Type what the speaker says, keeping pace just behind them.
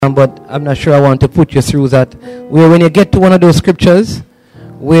but I'm not sure I want to put you through that. Where when you get to one of those scriptures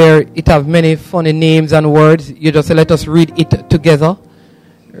where it have many funny names and words, you just say, let us read it together,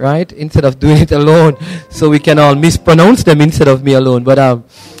 right? Instead of doing it alone, so we can all mispronounce them instead of me alone. But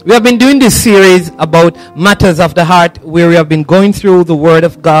we have been doing this series about matters of the heart, where we have been going through the Word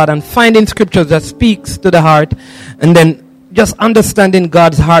of God and finding scriptures that speaks to the heart, and then just understanding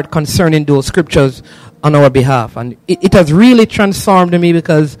God's heart concerning those scriptures on our behalf. And it has really transformed me,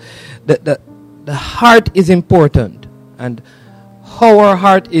 because the heart is important, and how our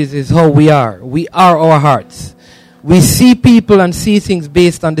heart is how we are. We are our hearts. We see people and see things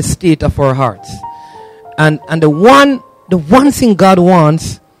based on the state of our hearts. And the one thing God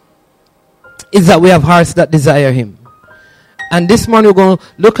wants is that we have hearts that desire Him. And this morning we're going to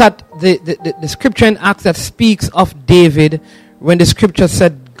look at the scripture in Acts that speaks of David, when the scripture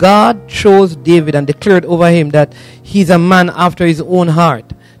said God chose David and declared over him that he's a man after his own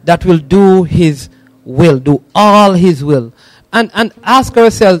heart, that will do his will, do all his will. And ask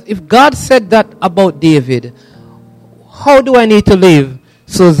ourselves, if God said that about David, how do I need to live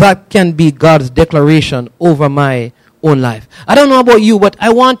so that can be God's declaration over my own life? I don't know about you, but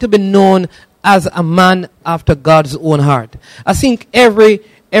I want to be known as a man after God's own heart. I think every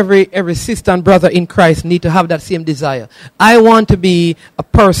sister and brother in Christ need to have that same desire. I want to be a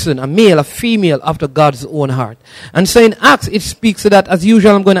person, a male, a female after God's own heart. And so in Acts it speaks to that. As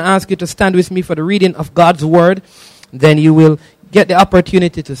usual, I'm going to ask you to stand with me for the reading of God's word. Then you will get the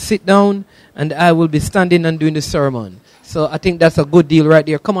opportunity to sit down, and I will be standing and doing the sermon. So I think that's a good deal right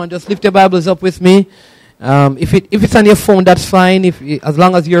there. Come on, just lift your Bibles up with me. If it's on your phone, that's fine. As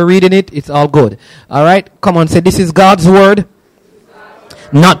long as you're reading it, it's all good. All right? Come on, say, this is God's word,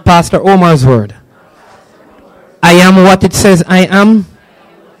 not Pastor Omar's word. I am what it says I am.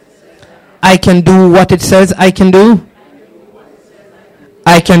 I can do what it says I can do.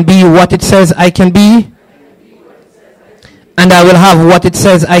 I can be what it says I can be. And I will have what it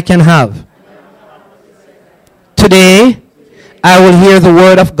says I can have. Today, I will hear the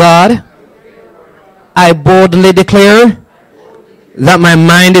word of God. I boldly declare that my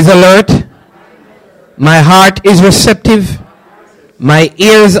mind is alert, my heart is receptive, my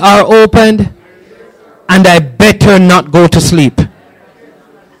ears are opened, and I better not go to sleep.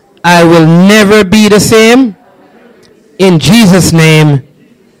 I will never be the same. In Jesus' name,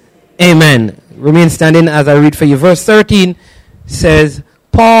 amen. Remain standing as I read for you. Verse 13 says,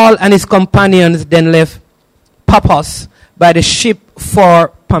 Paul and his companions then left Paphos by the ship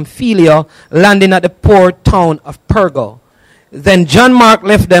for Pamphylia, landing at the port town of Perga. Then John Mark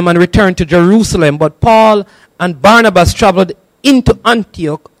left them and returned to Jerusalem, but Paul and Barnabas traveled into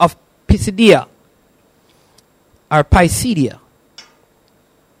Antioch of Pisidia.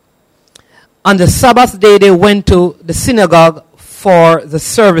 On the Sabbath day they went to the synagogue for the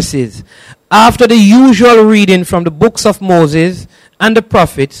services. After the usual reading from the books of Moses and the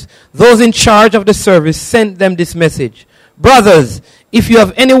prophets, those in charge of the service sent them this message: Brothers, if you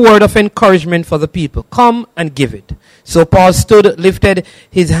have any word of encouragement for the people, come and give it. So Paul stood, lifted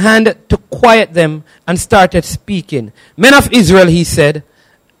his hand to quiet them, and started speaking. Men of Israel, he said,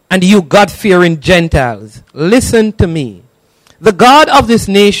 and you God-fearing Gentiles, listen to me. The God of this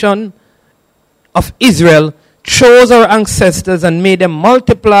nation of Israel chose our ancestors and made them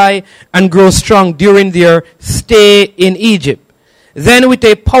multiply and grow strong during their stay in Egypt. Then with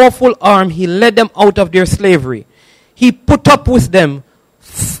a powerful arm, he led them out of their slavery. He put up with them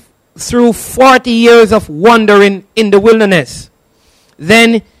through 40 years of wandering in the wilderness.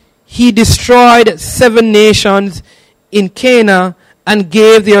 Then he destroyed 7 nations in Canaan and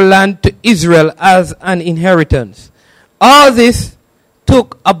gave their land to Israel as an inheritance. All this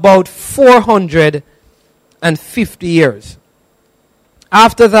took about 450 years.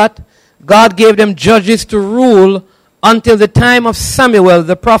 After that, God gave them judges to rule until the time of Samuel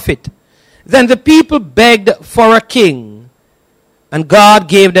the prophet. Then the people begged for a king, and God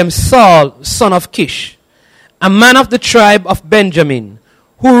gave them Saul, son of Kish, a man of the tribe of Benjamin,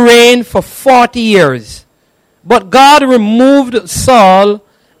 who reigned for 40 years. But God removed Saul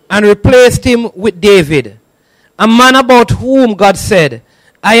and replaced him with David, a man about whom God said,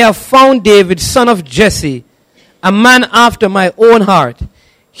 I have found David, son of Jesse, a man after my own heart.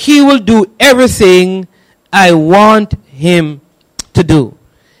 He will do everything I want him to do.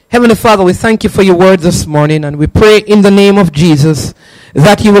 Heavenly Father, we thank you for your words this morning, and we pray in the name of Jesus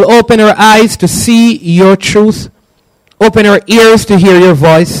that you will open our eyes to see your truth, open our ears to hear your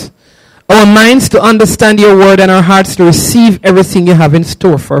voice, our minds to understand your word, and our hearts to receive everything you have in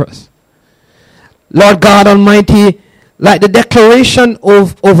store for us. Lord God Almighty, like the declaration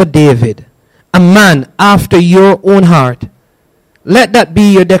over David, a man after your own heart, Let that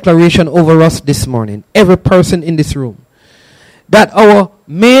be your declaration over us this morning, every person in this room, that our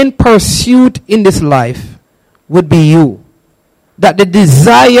main pursuit in this life would be you. That the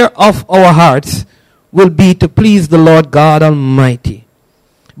desire of our hearts will be to please the Lord God Almighty.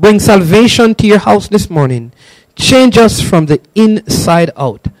 Bring salvation to your house this morning. Change us from the inside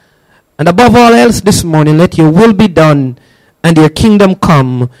out. And above all else this morning, let your will be done and your kingdom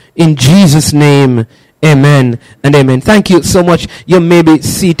come in Jesus' name. Amen and amen. Thank you so much. You may be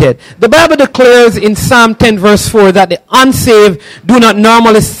seated. The Bible declares in Psalm 10 verse 4 that the unsaved do not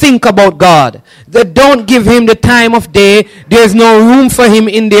normally think about God. They don't give him the time of day. There's no room for him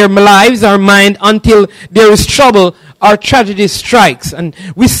in their lives or mind until there is trouble or tragedy strikes. And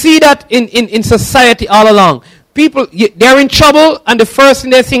we see that in society all along. People, they're in trouble, and the first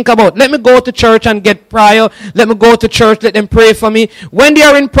thing they think about, let me go to church and get prayer. Let me go to church, let them pray for me. When they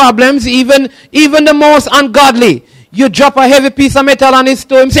are in problems, even the most ungodly, you drop a heavy piece of metal on his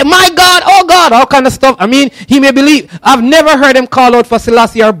toe and say, my God, oh God, all kind of stuff. I mean, he may believe. I've never heard them call out for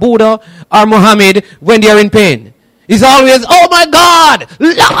Selassie or Buddha or Muhammad when they are in pain. It's always, oh my God,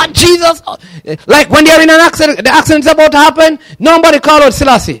 Lord Jesus. Like when they are in an accident, the accident's about to happen, nobody call out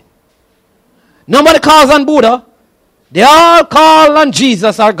Selassie. Nobody calls on Buddha. They all call on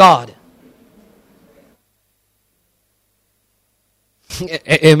Jesus, our God.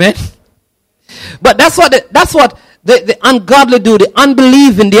 Amen. But that's what the ungodly do, the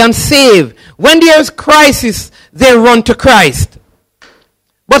unbelieving, the unsaved. When there is crisis, they run to Christ.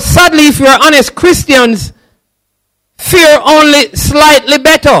 But sadly, if you are honest, Christians fear only slightly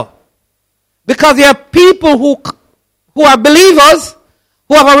better. Because there are people who are believers,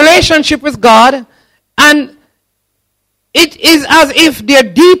 who have a relationship with God, and it is as if their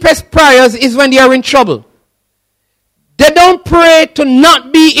deepest prayers is when they are in trouble. They don't pray to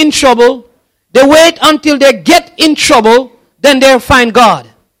not be in trouble. They wait until they get in trouble, then they'll find God.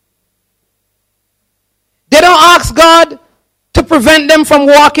 They don't ask God to prevent them from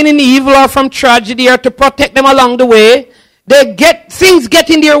walking in evil or from tragedy or to protect them along the way. Things get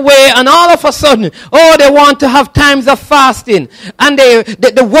in their way, and all of a sudden, they want to have times of fasting. And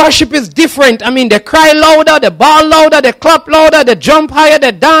the worship is different. I mean, they cry louder, they bawl louder, they clap louder, they jump higher,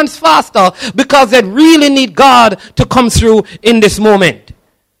 they dance faster, because they really need God to come through in this moment.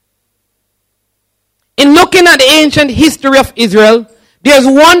 In looking at the ancient history of Israel, there's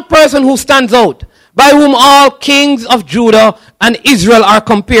one person who stands out, by whom all kings of Judah and Israel are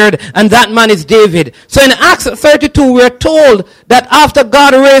compared, and that man is David. So in Acts 32, we are told that after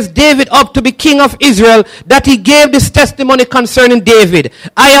God raised David up to be king of Israel, that he gave this testimony concerning David.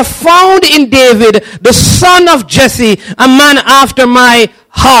 I have found in David, the son of Jesse, a man after my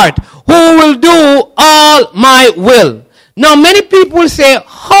heart, who will do all my will. Now many people say,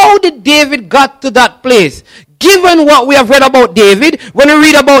 how did David got to that place? Given what we have read about David, when we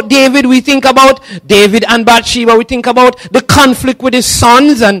read about David, we think about David and Bathsheba. We think about the conflict with his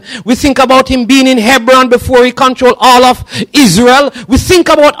sons, and we think about him being in Hebron before he controlled all of Israel. We think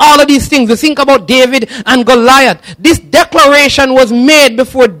about all of these things. We think about David and Goliath. This declaration was made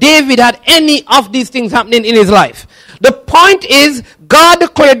before David had any of these things happening in his life. The point is, God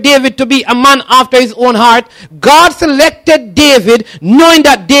declared David to be a man after his own heart. God selected David knowing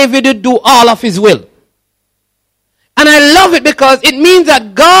that David would do all of his will. And I love it because it means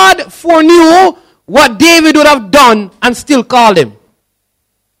that God foreknew what David would have done and still called him.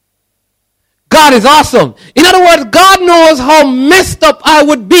 God is awesome. In other words, God knows how messed up I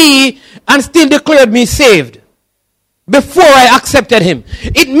would be and still declared me saved before I accepted him.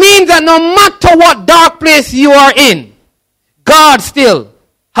 It means that no matter what dark place you are in, God still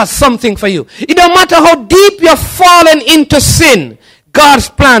has something for you. It don't matter how deep you've fallen into sin, God's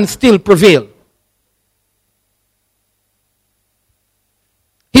plan still prevails.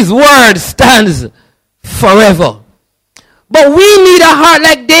 His word stands forever. But we need a heart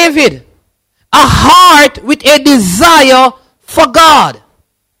like David. A heart with a desire for God.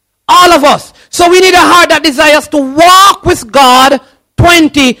 All of us. So we need a heart that desires to walk with God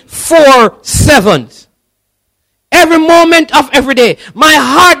 24/7. Every moment of every day. My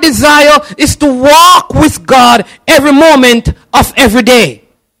heart desire is to walk with God every moment of every day.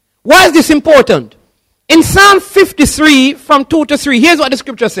 Why is this important? In Psalm 53, from 2 to 3, here's what the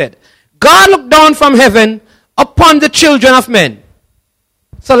scripture said. God looked down from heaven upon the children of men.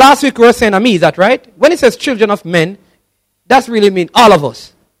 So last week we were saying, is that right? When it says children of men, that's really mean all of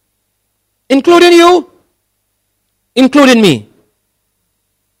us. Including you, including me.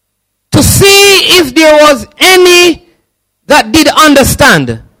 To see if there was any that did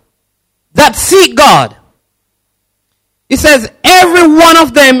understand, that seek God. It says, every one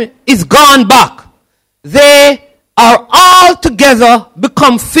of them is gone back. They are altogether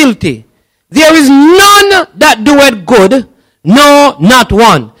become filthy. There is none that doeth good, no, not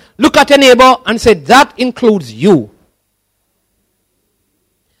one. Look at your neighbor and say, that includes you.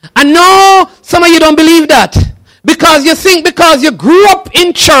 I know some of you don't believe that. Because you think because you grew up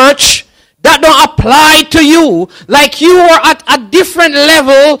in church, that don't apply to you. Like you were at a different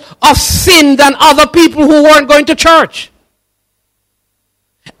level of sin than other people who weren't going to church.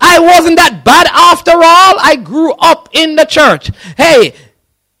 I wasn't that bad after all. I grew up in the church. Hey,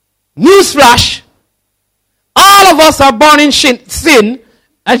 newsflash. All of us are born in sin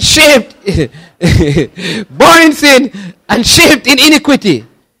and shaped born in sin and shaped in iniquity.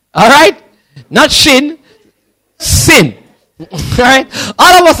 All right? Not sin. Right?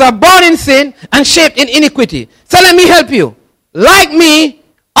 All of us are born in sin and shaped in iniquity. So let me help you. Like me,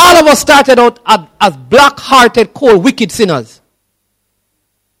 all of us started out as black-hearted, cold, wicked sinners.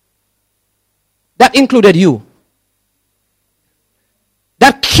 That included you.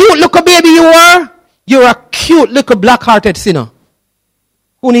 That cute little baby you were, you're a cute little black-hearted sinner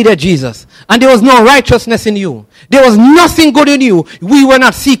who needed Jesus. And there was no righteousness in you. There was nothing good in you. We were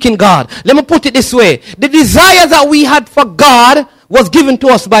not seeking God. Let me put it this way. The desire that we had for God was given to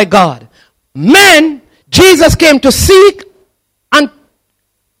us by God. Men, Jesus came to seek and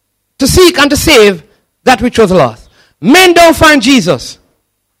to save that which was lost. Men don't find Jesus.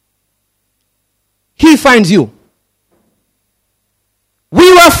 He finds you.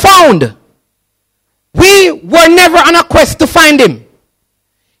 We were found. We were never on a quest to find him.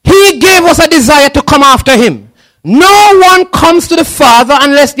 He gave us a desire to come after him. No one comes to the Father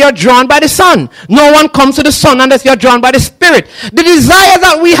unless they are drawn by the Son. No one comes to the Son unless they are drawn by the Spirit. The desire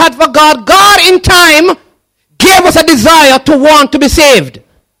that we had for God, God in time gave us a desire to want to be saved.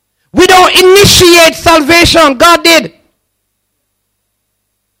 We don't initiate salvation. God did.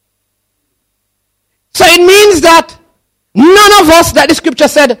 So it means that none of us, that the scripture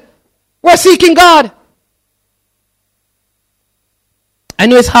said, were seeking God. I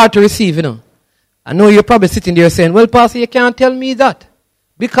know it's hard to receive, you know. I know you're probably sitting there saying, well, Pastor, you can't tell me that.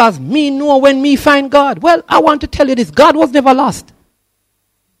 Because me know when me find God. Well, I want to tell you this. God was never lost.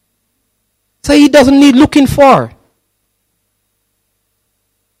 So he doesn't need looking for.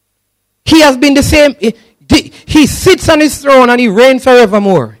 He has been the same. He sits on his throne and he reigns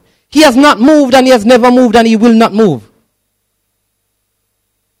forevermore. He has not moved and he has never moved and he will not move.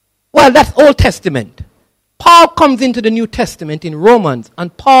 Well, that's Old Testament. Paul comes into the New Testament in Romans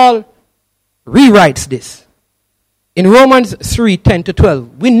and Paul rewrites this. In Romans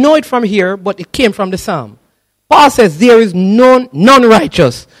 3:10-12. We know it from here, but it came from the Psalm. Paul says, there is none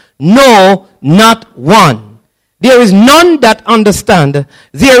righteous. No, not one. There is none that understand.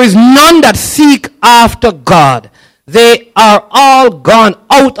 There is none that seek after God. They are all gone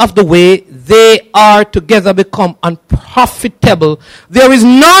out of the way. They are together become unprofitable. There is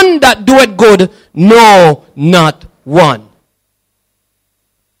none that doeth good. No, not one.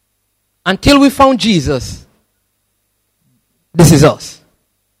 Until we found Jesus, this is us.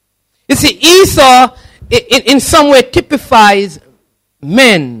 You see, Esau in some way typifies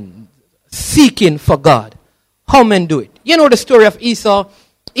men seeking for God. How men do it. You know the story of Esau.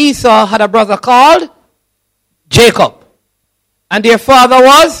 Esau had a brother called Jacob. And their father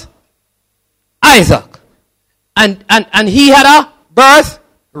was Isaac. And he had a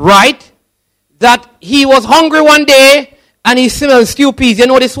birthright that he was hungry one day and he smelled stew peas. You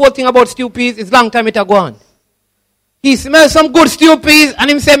know this whole thing about stew peas? It's long time it a gone. He smelled some good stew peas and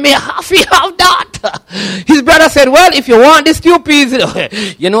he said, may I have that? His brother said, well, if you want the stew peas,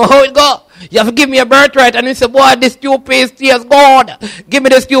 you know how it go. You have to give me a birthright. And he said, boy, this stew peas, tears God. Give me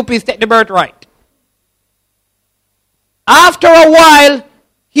the stew peas, take the birthright. After a while,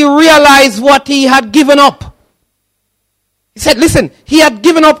 he realized what he had given up. He said, listen, he had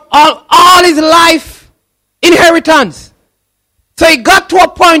given up all his life inheritance. So he got to a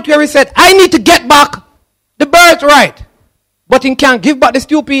point where he said, I need to get back the birthright. But he can't give back the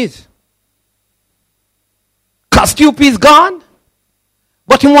stew peas. Because stew peas gone.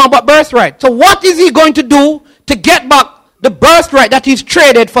 But he want back birthright. So what is he going to do to get back the birthright that he's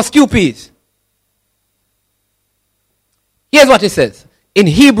traded for stew peas? Here's what it says in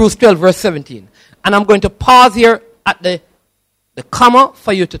Hebrews 12 verse 17. And I'm going to pause here at the comma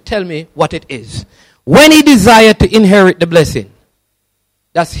for you to tell me what it is. When he desired to inherit the blessing.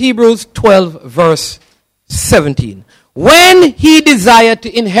 That's Hebrews 12 verse 17. When he desired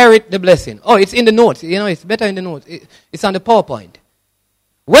to inherit the blessing. Oh, it's in the notes. You know, it's better in the notes. It's on the PowerPoint.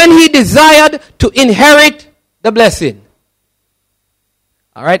 When he desired to inherit the blessing.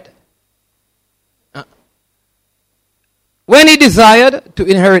 All right. When he desired to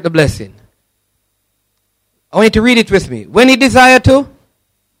inherit the blessing. I want you to read it with me. When he desired to.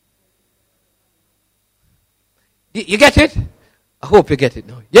 You get it? I hope you get it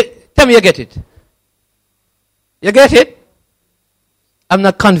now. Tell me you get it. You get it? I'm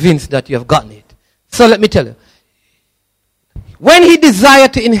not convinced that you have gotten it. So let me tell you. When he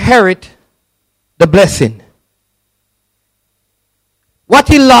desired to inherit the blessing, what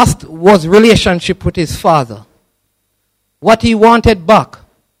he lost was relationship with his father. What he wanted back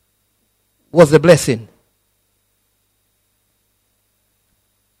was the blessing.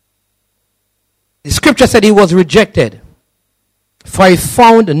 The scripture said he was rejected, for he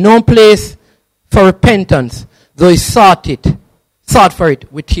found no place for repentance, though he sought for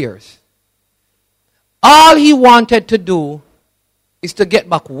it with tears. All he wanted to do is to get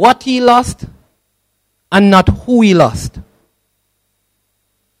back what he lost and not who he lost.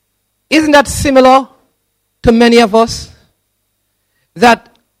 Isn't that similar to many of us?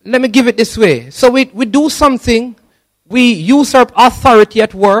 That, let me give it this way. So we do something, we usurp authority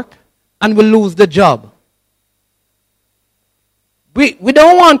at work, and we lose the job. We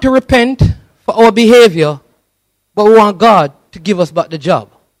don't want to repent for our behavior, but we want God to give us back the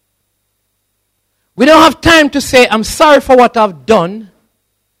job. We don't have time to say, I'm sorry for what I've done.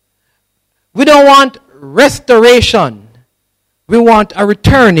 We don't want restoration. We want a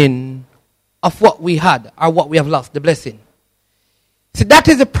returning of what we had or what we have lost, the blessing. See, that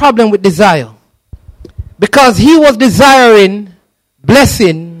is the problem with desire. Because he was desiring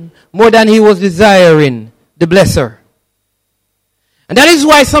blessing more than he was desiring the blesser. And that is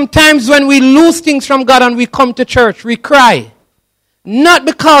why sometimes when we lose things from God and we come to church, we cry. Not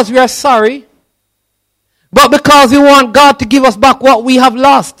because we are sorry, but because we want God to give us back what we have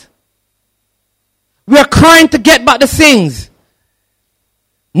lost. We are crying to get back the things,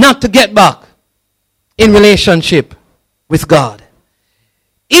 not to get back in relationship with God.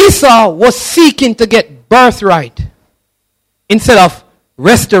 Esau was seeking to get birthright instead of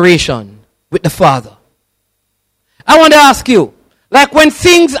restoration with the Father. I want to ask you, like when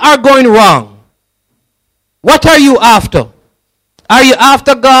things are going wrong, what are you after? Are you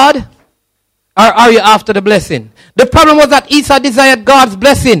after God or are you after the blessing? The problem was that Esau desired God's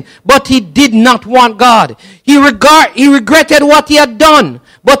blessing, but he did not want God. He regretted what he had done,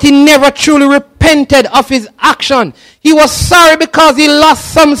 but he never truly repented of his action. He was sorry because he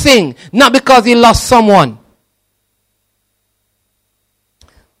lost something, not because he lost someone.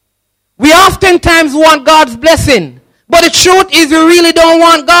 We oftentimes want God's blessing, but the truth is we really don't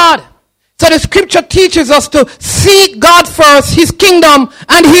want God. So the scripture teaches us to seek God first, his kingdom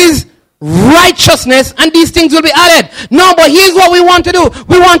and his righteousness, and these things will be added. No, but here's what we want to do.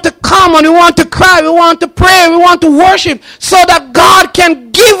 We want to come and we want to cry, we want to pray, we want to worship so that God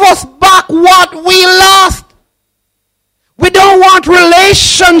can give us back what we lost. We don't want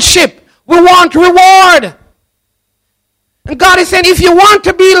relationship. We want reward. And God is saying, if you want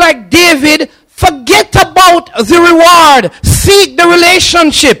to be like David, forget about the reward. Seek the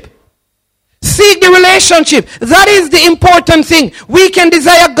relationship. Seek the relationship. That is the important thing. We can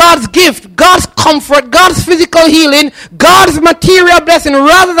desire God's gift, God's comfort, God's physical healing, God's material blessing,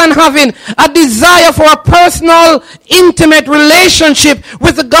 rather than having a desire for a personal, intimate relationship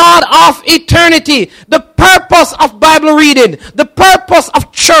with the God of eternity. The purpose of Bible reading, the purpose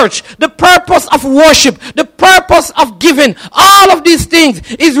of church, the purpose of worship, the purpose of giving, all of these things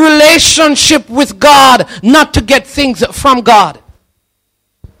is relationship with God, not to get things from God.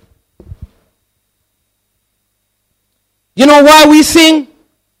 You know why we sing?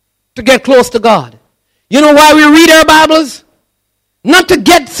 To get close to God. You know why we read our Bibles? Not to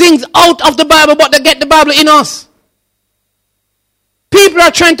get things out of the Bible, but to get the Bible in us. People are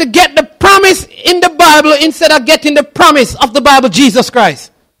trying to get the promise in the Bible instead of getting the promise of the Bible, Jesus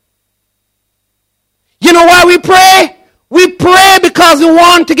Christ. You know why we pray? We pray because we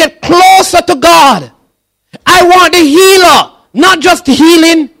want to get closer to God. I want the healer, not just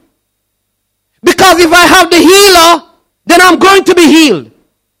healing. Because if I have the healer, then I'm going to be healed.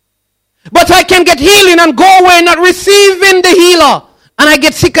 But I can get healing and go away not receiving the healer, and I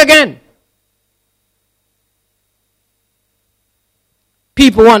get sick again.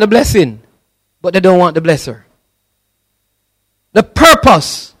 People want the blessing, but they don't want the blesser. The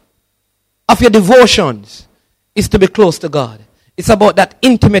purpose of your devotions is to be close to God. It's about that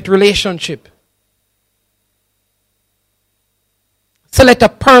intimate relationship. So let a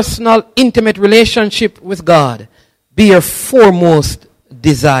personal, intimate relationship with God be your foremost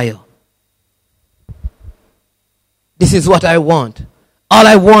desire. This is what I want. All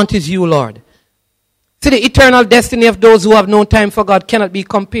I want is you, Lord. See, the eternal destiny of those who have no time for God cannot be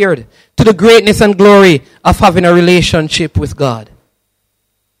compared to the greatness and glory of having a relationship with God.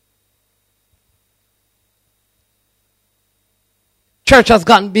 church has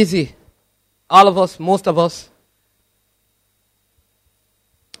gotten busy. All of us, most of us.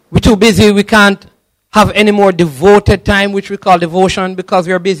 We're too busy. We can't have any more devoted time, which we call devotion, because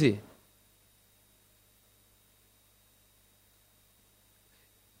we're busy.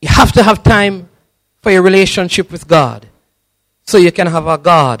 You have to have time for your relationship with God, so you can have a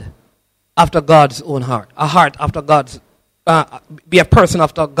God after God's own heart. A heart after God's, be a person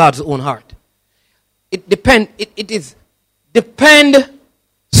after God's own heart. It depend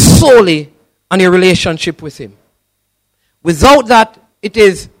solely on your relationship with Him. Without that, it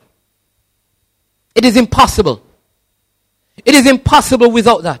is impossible. It is impossible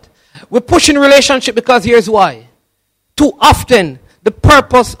without that. We're pushing relationship because here's why. Too often, the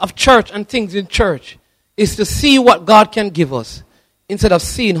purpose of church and things in church is to see what God can give us instead of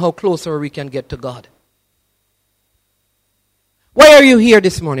seeing how closer we can get to God. Why are you here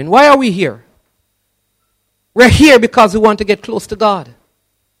this morning? Why are we here? We're here because we want to get close to God,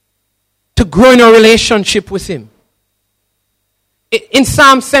 to grow in our relationship with Him. In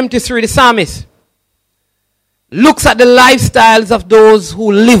Psalm 73, the psalmist looks at the lifestyles of those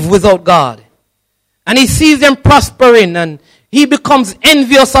who live without God. And he sees them prospering, and he becomes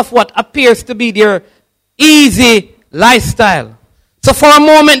envious of what appears to be their easy lifestyle. So for a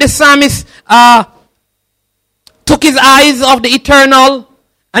moment, the psalmist took his eyes off the eternal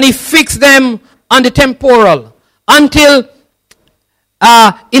and he fixed them on the temporal. Until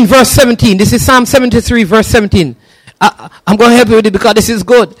in verse 17, this is Psalm 73, verse 17. I'm going to help you with it because this is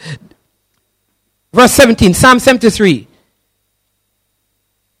good. Verse 17, Psalm 73.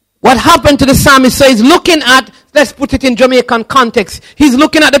 What happened to the psalmist? So he's looking at, let's put it in Jamaican context. He's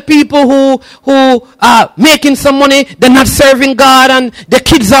looking at the people who are making some money. They're not serving God, and the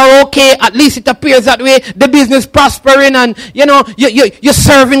kids are okay. At least it appears that way. The business prospering, and you're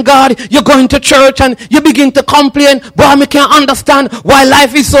serving God. You're going to church, and you begin to complain. But I can't understand why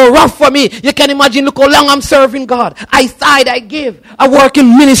life is so rough for me. You can imagine, look how long I'm serving God. I tithe, I give. I work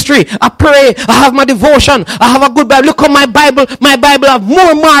in ministry. I pray. I have my devotion. I have a good Bible. Look at my Bible. My Bible have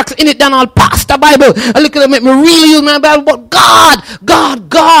more marks in it than all pastor Bible. And look at me really use my Bible, but God.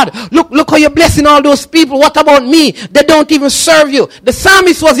 Look how you're blessing all those people. What about me? They don't even serve you. The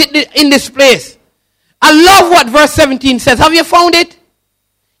psalmist was in this place. I love what verse 17 says. Have you found it?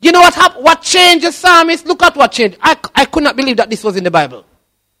 You know what happened? What changed the psalmist? Look at what changed. I could not believe that this was in the Bible.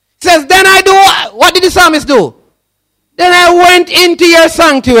 It says, then I do, what did the psalmist do? Then I went into your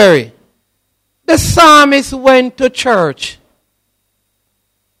sanctuary. The psalmist went to church.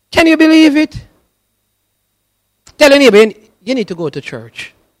 Can you believe it? Tell your neighbor, you need to go to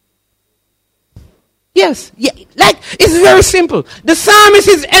church. Yes. Yeah, it's very simple. The psalmist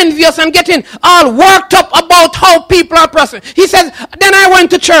is envious and getting all worked up about how people are prospering. He says, then I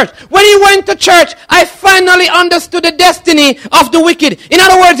went to church. When he went to church, I finally understood the destiny of the wicked. In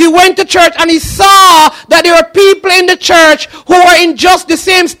other words, he went to church and he saw that there were people in the church who were in just the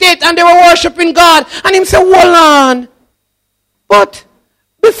same state and they were worshiping God. And he said, hold on. But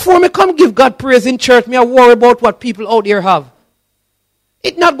before me come give God praise in church, me I worry about what people out there have.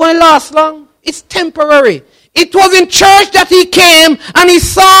 It's not going to last long. It's temporary. It was in church that he came and he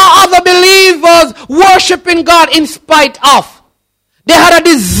saw other believers worshiping God in spite of. They had a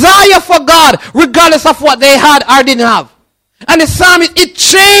desire for God regardless of what they had or didn't have. And the psalmist, it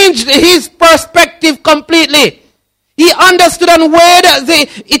changed his perspective completely. He understood and weighed the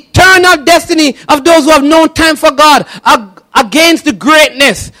eternal destiny of those who have no time for God against the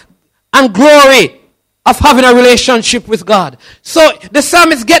greatness and glory of having a relationship with God. So the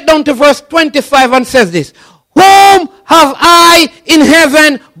psalmist get down to verse 25 and says this, whom have I in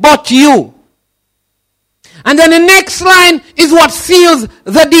heaven but you? And then the next line is what seals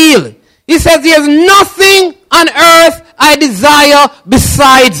the deal. He says, there's nothing on earth I desire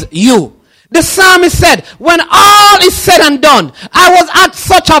besides you. The psalmist said, when all is said and done, I was at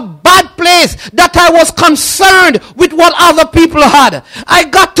such a bad place that I was concerned with what other people had. I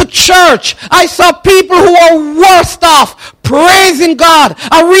got to church. I saw people who were worse off, praising God.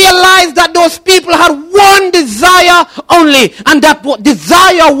 I realized that those people had one desire only, and that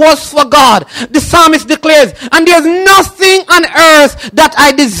desire was for God. The psalmist declares, and there's nothing on earth that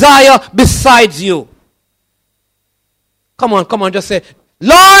I desire besides you. Come on, just say,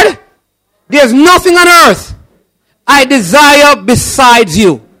 Lord, there's nothing on earth I desire besides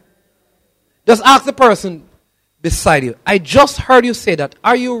you. Just ask the person beside you. I just heard you say that.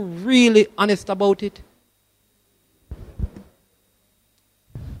 Are you really honest about it?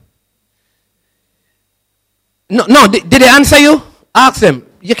 No. Did they answer you? Ask them.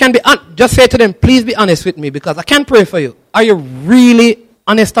 You can be just say to them, please be honest with me because I can't pray for you. Are you really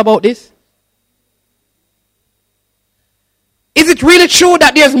honest about this? Is it it really true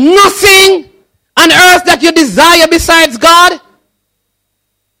that there's nothing on earth that you desire besides God?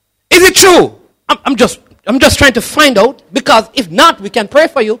 Is it true? I'm just trying to find out, because if not, we can pray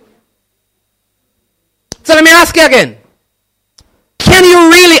for you. So let me ask you again. Can you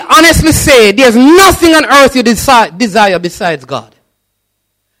really honestly say there's nothing on earth you desire besides God?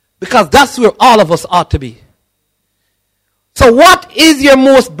 Because that's where all of us ought to be. So what is your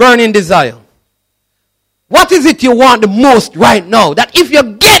most burning desire? What is it you want the most right now? That if you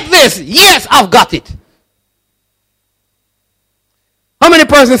get this, yes, I've got it. How many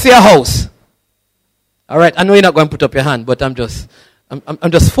persons see a house? All right, I know you're not going to put up your hand, but I'm just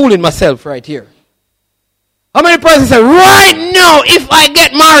fooling myself right here. How many persons say, right now, if I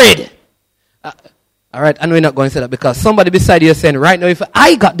get married? All right, I know you're not going to say that, because somebody beside you is saying, right now, if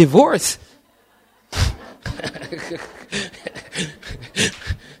I got divorced.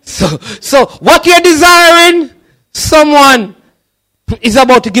 So what you're desiring, someone is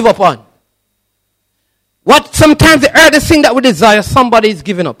about to give up on. What sometimes the earthly thing that we desire, somebody is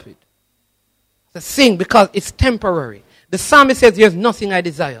giving up it. It's a thing because it's temporary. The psalmist says, there's nothing I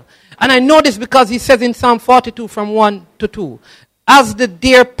desire. And I know this because he says in Psalm 42 from 1 to 2, as the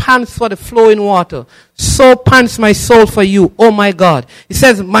deer pants for the flowing water, so pants my soul for you, oh my God. He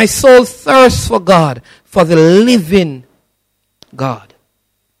says, my soul thirsts for God, for the living God.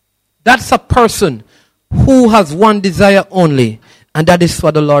 That's a person who has one desire only, and that is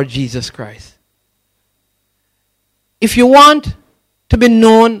for the Lord Jesus Christ. If you want to be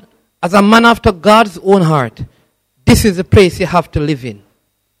known as a man after God's own heart, this is the place you have to live in.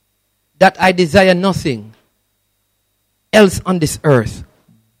 That I desire nothing else on this earth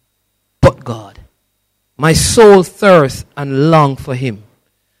but God. My soul thirsts and longs for Him.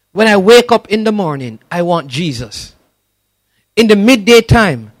 When I wake up in the morning, I want Jesus. In the midday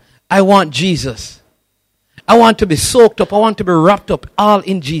time, I want Jesus. I want to be soaked up. I want to be wrapped up all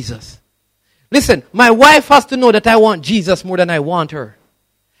in Jesus. Listen, my wife has to know that I want Jesus more than I want her.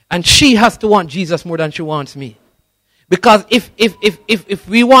 And she has to want Jesus more than she wants me. Because if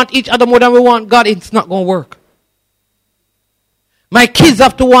we want each other more than we want God, it's not going to work. My kids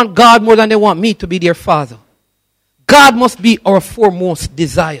have to want God more than they want me to be their father. God must be our foremost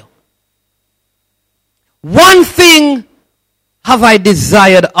desire. One thing have I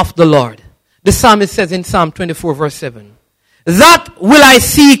desired of the Lord. The psalmist says in Psalm 24 verse 7. That will I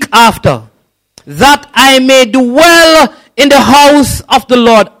seek after, that I may dwell in the house of the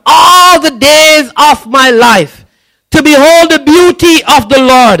Lord all the days of my life, to behold the beauty of the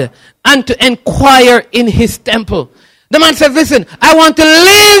Lord and to inquire in His temple. The man says, listen, I want to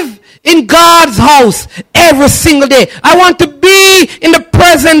live in God's house every single day. I want to be in the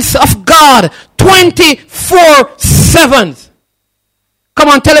presence of God 24/7. Come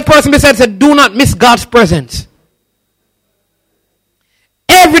on, tell a person beside you, do not miss God's presence.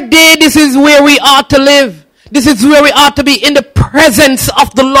 Every day, this is where we ought to live. This is where we ought to be, in the presence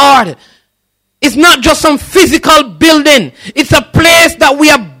of the Lord. It's not just some physical building. It's a place that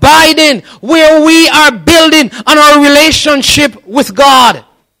we abide in, where we are building on our relationship with God.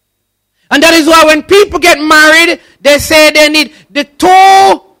 And that is why when people get married, they say they need the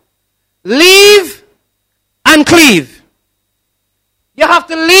two leave and cleave. You have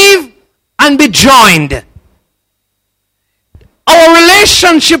to leave and be joined. Our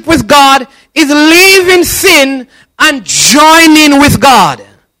relationship with God is leaving sin and joining with God.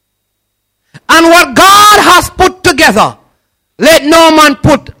 And what God has put together, let no man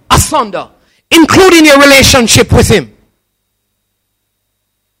put asunder, including your relationship with Him.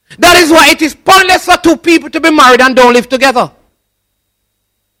 That is why it is pointless for two people to be married and don't live together.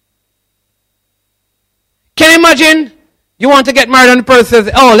 Can you imagine? You want to get married and the person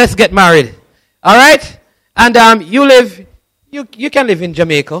says, oh, let's get married. All right? And you can live in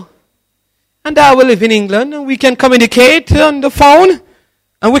Jamaica. And I will live in England. And we can communicate on the phone.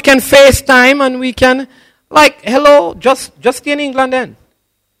 And we can FaceTime and we can, hello, just stay in England then.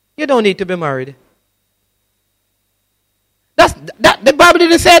 You don't need to be married. The Bible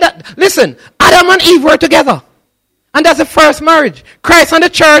didn't say that. Listen, Adam and Eve were together. And that's the first marriage. Christ and the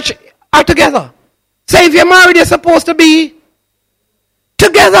church are together. So if you're married, you're supposed to be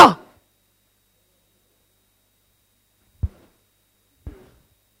together.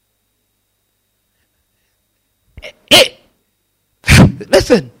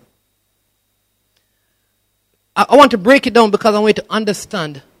 Listen, I want to break it down because I want you to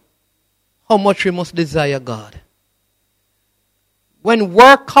understand how much we must desire God. When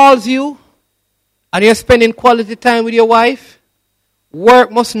work calls you and you're spending quality time with your wife,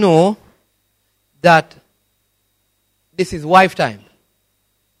 work must know that this is wife time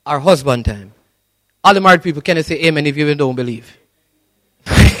or husband time. All the married people can say amen if you even don't believe.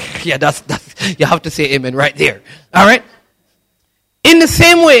 Yeah, that's you have to say amen right there. All right? In the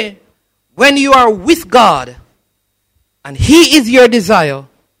same way, when you are with God and He is your desire,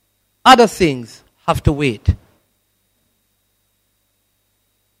 other things have to wait.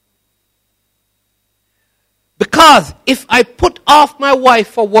 Because if I put off my wife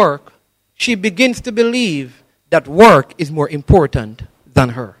for work, she begins to believe that work is more important than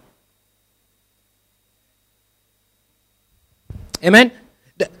her. Amen?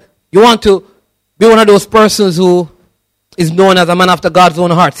 You want to be one of those persons who is known as a man after God's own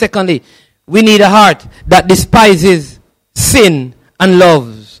heart. Secondly, we need a heart that despises sin and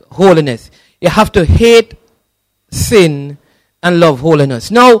loves holiness. You have to hate sin and love holiness.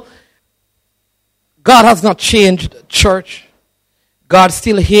 Now, God has not changed, church. God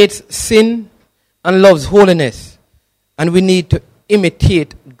still hates sin and loves holiness. And we need to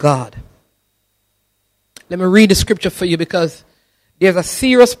imitate God. Let me read the scripture for you, because there's a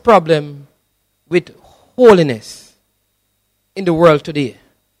serious problem with holiness in the world today.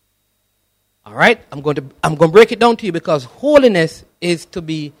 All right? I'm going to break it down to you, because holiness is to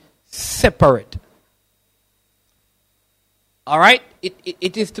be separate. All right?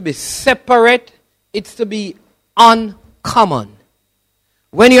 It is to be separate. It's to be uncommon.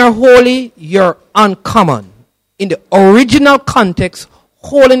 When you're holy, you're uncommon. In the original context,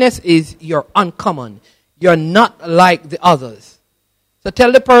 holiness is you're uncommon. You're not like the others. So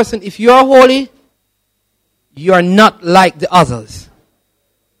tell the person, if you're holy, you're not like the others.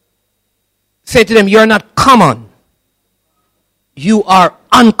 Say to them, you're not common. You are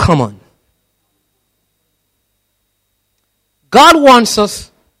uncommon. God wants us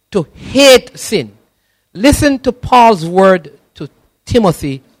to hate sin. Listen to Paul's word to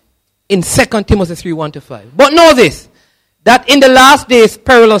Timothy in 2 Timothy 3:1-5. But know this, that in the last days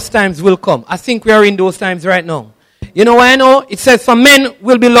perilous times will come. I think we are in those times right now. You know why I know? It says some men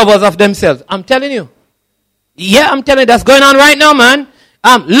will be lovers of themselves. I'm telling you. Yeah, I'm telling you, that's going on right now, man.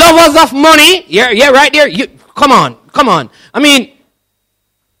 Lovers of money. Yeah, right there. Come on. I mean,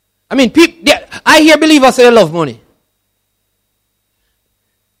 people. I hear believers say they love money.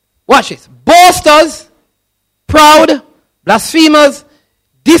 Watch this. Boasters, proud, blasphemers,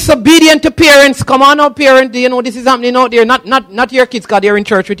 disobedient to parents. Come on now, parent. You know this is happening out there. Not your kids, because they're in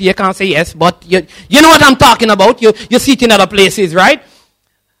church with you. You can't say yes, but you know what I'm talking about. You see it in other places, right?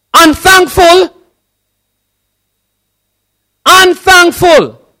 Unthankful.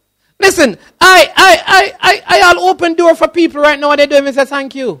 Listen, I'll open door for people right now, and they don't even say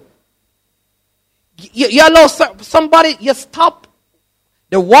thank you. You allow somebody, you stop.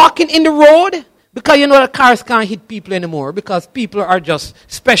 They're walking in the road, because you know the cars can't hit people anymore, because people are just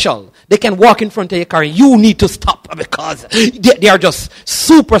special. They can walk in front of your car and you need to stop, because they are just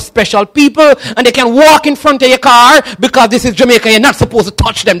super special people, and they can walk in front of your car because this is Jamaica. You're not supposed to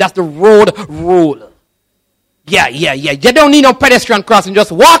touch them. That's the road rule. Yeah. You don't need no pedestrian crossing.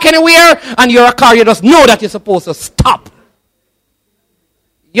 Just walk anywhere and you're a car. You just know that you're supposed to stop.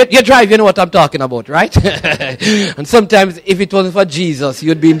 You drive, you know what I'm talking about, right? And sometimes if it wasn't for Jesus,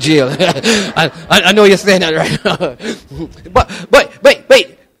 you'd be in jail. I know you're saying that right now. But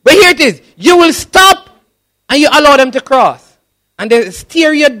here it is. You will stop and you allow them to cross. And they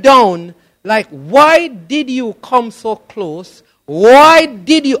steer you down like, why did you come so close? Why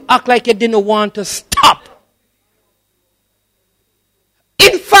did you act like you didn't want to stop?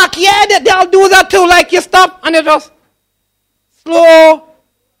 In fact, yeah, they'll do that too. Like you stop and they just slow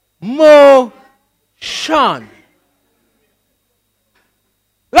motion.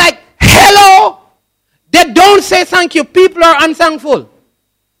 Like, hello. They don't say thank you. People are unthankful,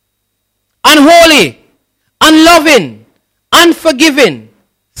 unholy, unloving, unforgiving,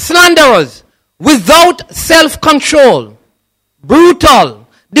 slanderers, without self-control, brutal,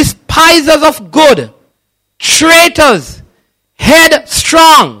 despisers of good, traitors,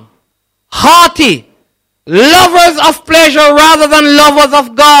 headstrong, haughty, lovers of pleasure rather than lovers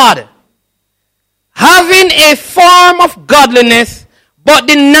of God, having a form of godliness but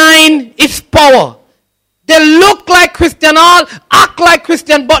denying its power. They look like Christian, all act like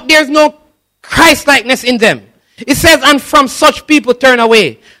Christian, but there's no Christ-likeness in them. It says, and from such people turn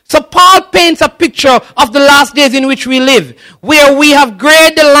away. So Paul paints a picture of the last days in which we live, where we have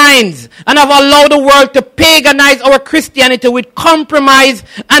grayed the lines and have allowed the world to paganize our Christianity with compromise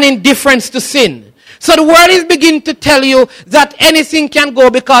and indifference to sin. So the world is beginning to tell you that anything can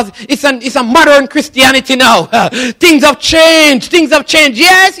go because it's a modern Christianity now. Things have changed.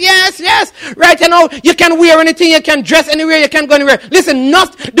 Yes. Right now, you can wear anything, you can dress anywhere, you can go anywhere. Listen,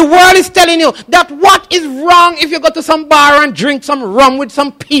 the world is telling you that what is wrong if you go to some bar and drink some rum with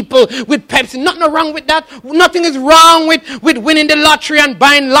some people with Pepsi. Nothing wrong with that. Nothing is wrong with winning the lottery and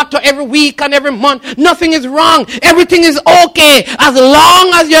buying lotto every week and every month. Nothing is wrong. Everything is okay. As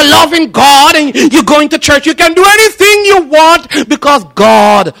long as you're loving God and you're going to church, you can do anything you want because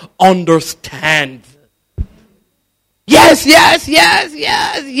God understands. Yes.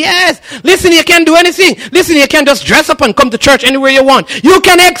 Listen, you can do anything. Listen, you can just dress up and come to church anywhere you want. You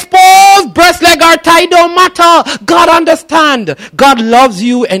can expose breast, leg, or thigh, don't matter. God understands. God loves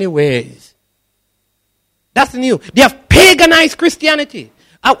you anyways. That's new. They have paganized Christianity.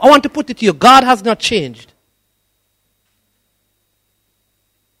 I want to put it to you. God has not changed.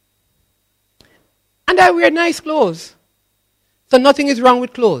 And I wear nice clothes. So nothing is wrong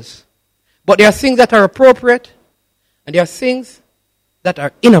with clothes. But there are things that are appropriate. And there are things that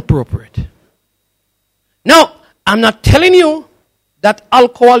are inappropriate. Now, I'm not telling you that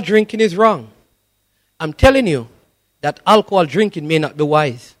alcohol drinking is wrong. I'm telling you that alcohol drinking may not be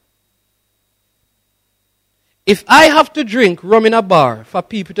wise. If I have to drink rum in a bar for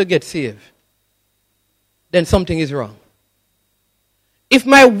people to get saved, then something is wrong. If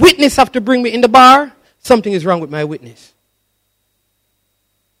my witness have to bring me in the bar, something is wrong with my witness.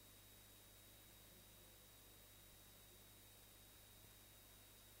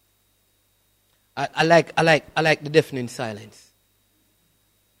 I like the deafening silence.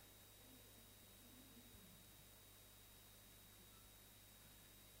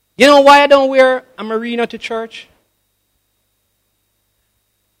 You know why I don't wear a merino to church?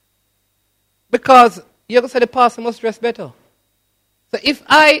 Because you're going to say the pastor must dress better. So if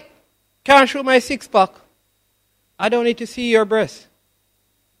I can't show my six-pack, I don't need to see your breast.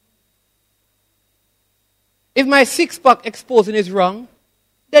 If my six-pack exposing is wrong,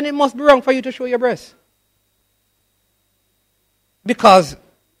 then it must be wrong for you to show your breast. Because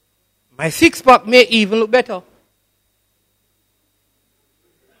my six-pack may even look better.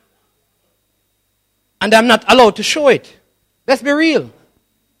 And I'm not allowed to show it. Let's be real.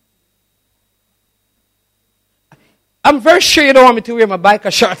 I'm very sure you don't want me to wear my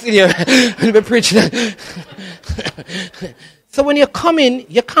biker shorts in here and be preaching. So when you come in,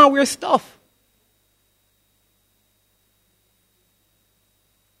 you can't wear stuff.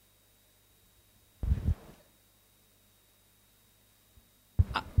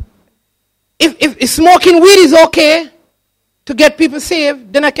 If smoking weed is okay to get people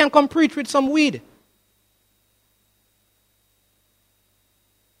saved, then I can come preach with some weed.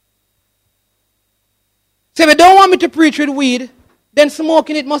 So if you don't want me to preach with weed, then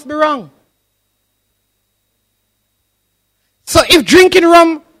smoking it must be wrong. So if drinking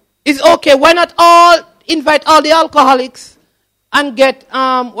rum is okay, why not invite all the alcoholics and get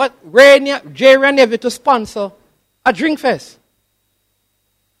Jerry and Neville to sponsor a drink fest?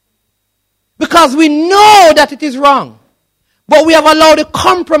 Because we know that it is wrong. But we have allowed a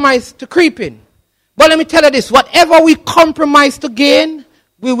compromise to creep in. But let me tell you this. Whatever we compromise to gain,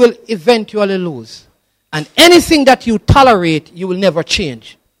 we will eventually lose. And anything that you tolerate, you will never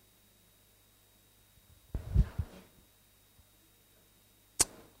change.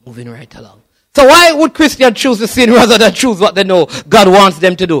 Moving right along. So why would Christians choose to sin rather than choose what they know God wants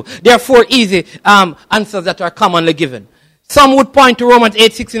them to do? There are four easy answers that are commonly given. Some would point to Romans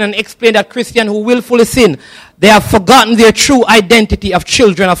 8:16 and explain that Christians who willfully sin, they have forgotten their true identity of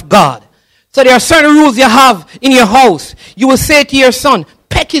children of God. So there are certain rules you have in your house. You will say to your son,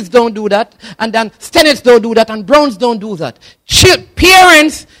 Peckets don't do that, and then Stennets don't do that, and Browns don't do that.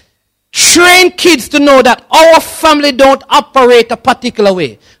 Parents train kids to know that our family don't operate a particular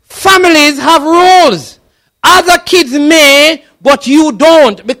way. Families have rules. Other kids may, but you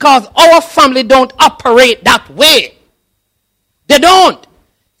don't, because our family don't operate that way. They don't.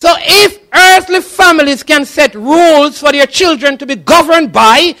 So if earthly families can set rules for their children to be governed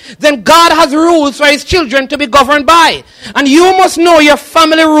by, then God has rules for his children to be governed by. And you must know your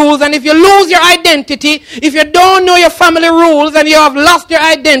family rules. And if you lose your identity, if you don't know your family rules and you have lost your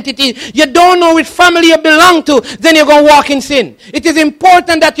identity, you don't know which family you belong to, then you're going to walk in sin. It is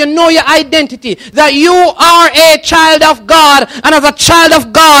important that you know your identity, that you are a child of God. And as a child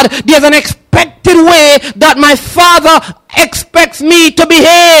of God, there's an expected way that my Father expects me to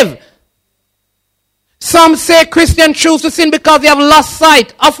behave. Some say Christians choose to sin because they have lost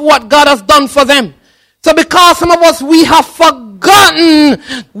sight of what God has done for them. So because some of us, we have forgotten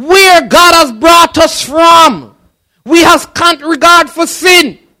where God has brought us from. We have scant regard for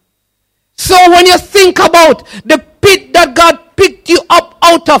sin. So when you think about the pit that God picked you up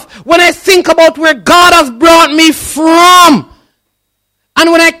out of, when I think about where God has brought me from,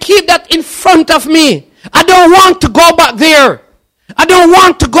 and when I keep that in front of me, I don't want to go back there. I don't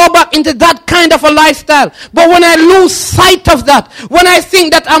want to go back into that kind of a lifestyle. But when I lose sight of that, when I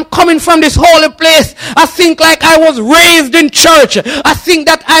think that I'm coming from this holy place, I think like I was raised in church. I think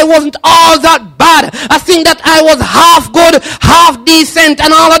that I wasn't all that bad. I think that I was half good, half decent,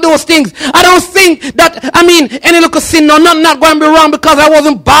 and all of those things. I don't think that, any little sin, no, not going to be wrong because I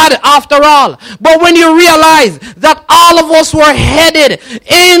wasn't bad after all. But when you realize that all of us were headed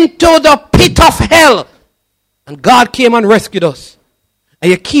into the pit of hell, and God came and rescued us, and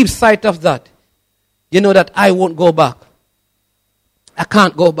you keep sight of that, you know that I won't go back. I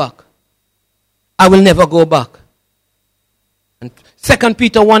can't go back. I will never go back. And 2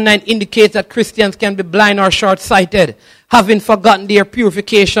 Peter 1:9 indicates that Christians can be blind or short-sighted, having forgotten their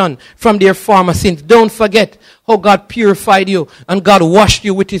purification from their former sins. Don't forget how God purified you and God washed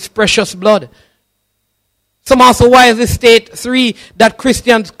you with his precious blood. Some also wisely state 3 that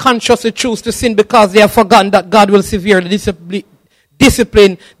Christians consciously choose to sin because they have forgotten that God will severely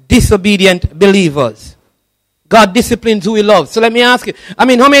discipline disobedient believers. God disciplines who he loves. So let me ask you, how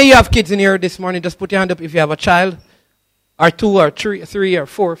many of you have kids in here this morning? Just put your hand up if you have a child. Or 2 or 3 or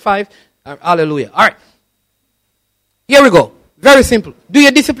 4 or 5. Hallelujah. All right. Here we go. Very simple. Do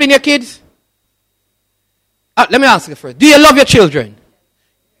you discipline your kids? Let me ask you first. Do you love your children?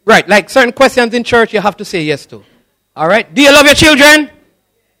 Right. Like certain questions in church you have to say yes to. All right. Do you love your children?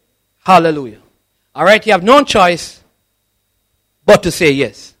 Hallelujah. All right. You have no choice but to say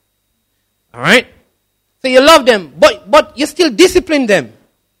yes. All right? So you love them, but you still discipline them.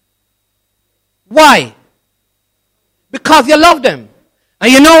 Why? Because you love them.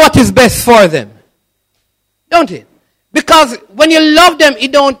 And you know what is best for them. Don't it? Because when you love them,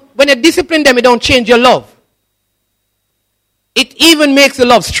 when you discipline them, it don't change your love. It even makes the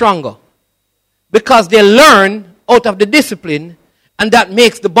love stronger. Because they learn out of the discipline, and that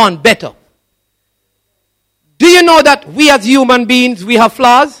makes the bond better. Do you know that we as human beings, we have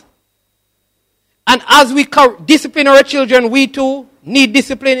flaws? And as we discipline our children, we too need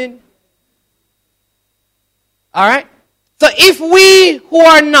disciplining. Alright? So if we who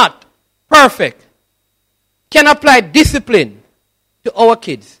are not perfect can apply discipline to our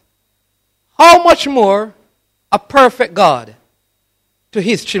kids, how much more a perfect God to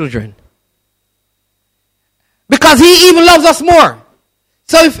his children? Because he even loves us more.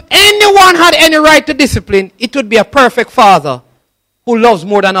 So if anyone had any right to discipline, it would be a perfect father who loves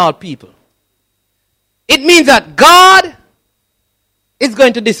more than all people. It means that God is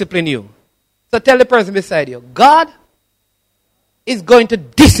going to discipline you. So tell the person beside you, God is going to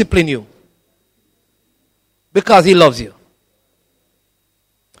discipline you because he loves you.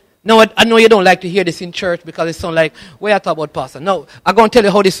 Now, I know you don't like to hear this in church because it sounds like, where I talk about pastor. No, I'm going to tell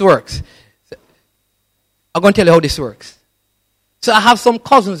you how this works. So I have some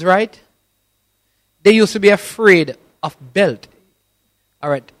cousins, right? They used to be afraid of belt. All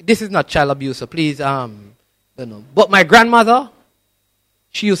right, this is not child abuse, so please, don't know. But my grandmother,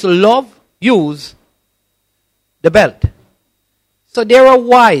 she used to use the belt. So they were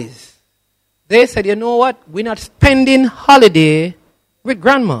wise. They said, you know what? We're not spending holiday with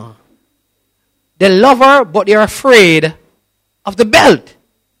grandma. They love her, but they're afraid of the belt.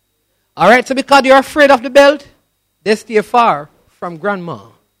 All right, so because they're afraid of the belt, they stay far from grandma.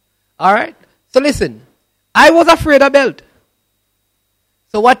 All right? So listen, I was afraid of belt.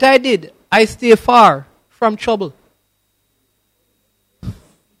 So what I did, I stay far from trouble.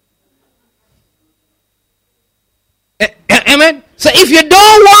 Amen? So if you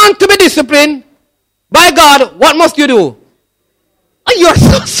don't want to be disciplined by God, what must you do? Oh, you're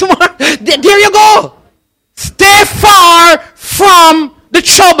so smart. There you go. Stay far from the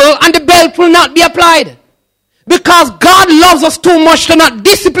trouble and the belt will not be applied. Because God loves us too much to not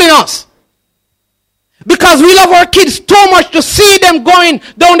discipline us. Because we love our kids too much to see them going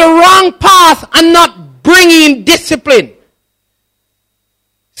down the wrong path and not bringing discipline.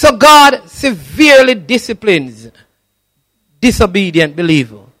 So God severely disciplines disobedient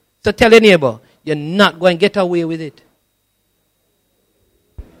believer. So tell your neighbor, you're not going to get away with it.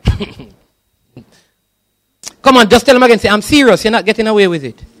 Come on, just tell them again, say, I'm serious, you're not getting away with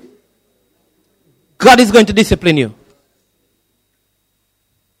it. God is going to discipline you.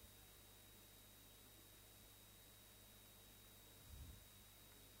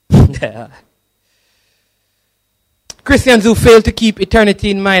 Christians who fail to keep eternity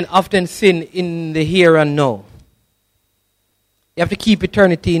in mind often sin in the here and now. You have to keep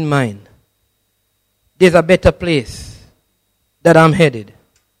eternity in mind. There's a better place that I'm headed.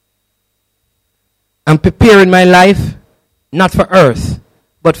 I'm preparing my life not for earth,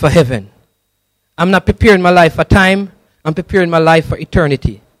 but for heaven. I'm not preparing my life for time. I'm preparing my life for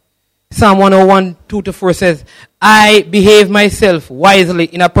eternity. Psalm 101, 2-4 says, I behave myself wisely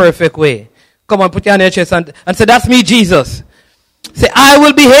in a perfect way. Come on, put your hand on your chest and say, that's me, Jesus. Say, I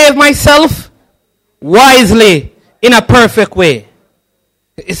will behave myself wisely in a perfect way.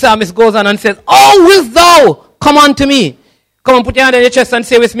 The psalmist goes on and says, oh, wilt thou come unto me? Come on, put your hand on your chest and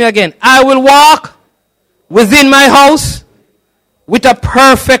say with me again. I will walk within my house with a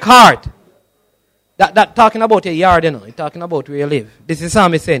perfect heart. That talking about a yard, you know. It's talking about where you live. This is the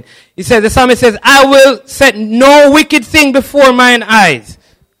psalmist saying. The psalmist says, I will set no wicked thing before mine eyes.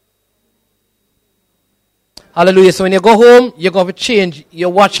 Hallelujah. So when you go home, you're going to change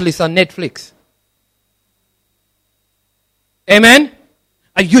your watch list on Netflix. Amen?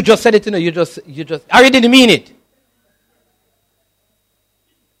 And you just said it, you know. You just, I really didn't mean it.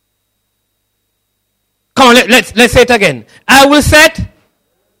 Come on, let's say it again. I will set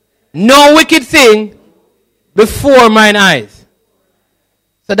no wicked thing before mine eyes.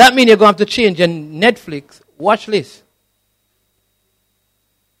 So that means you're going to have to change your Netflix watch list.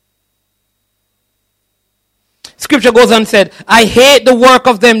 Scripture goes on and said, I hate the work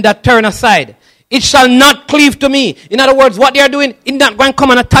of them that turn aside. It shall not cleave to me. In other words, what they are doing, it's not going to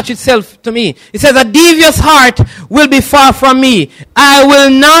come and attach itself to me. It says, a devious heart will be far from me. I will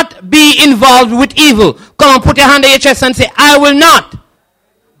not be involved with evil. Come on, put your hand on your chest and say, I will not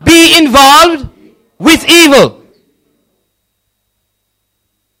be involved with evil.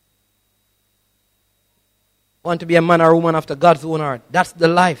 Want to be a man or woman after God's own heart. That's the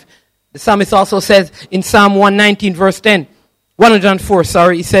life. The psalmist also says in Psalm 119 verse 10,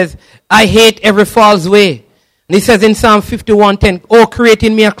 104, he says, I hate every false way. And he says in Psalm 51:10, oh, create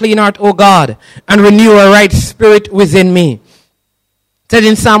in me a clean heart, O God, and renew a right spirit within me. It says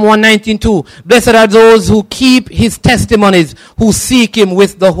in Psalm 119:2, blessed are those who keep his testimonies, who seek him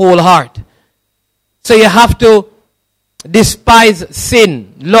with the whole heart. So you have to despise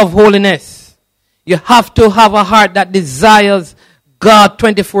sin, love holiness. You have to have a heart that desires God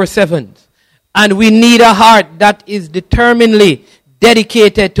 24/7. And we need a heart that is determinedly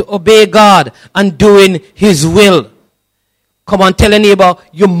dedicated to obey God and doing his will. Come on, tell a neighbor,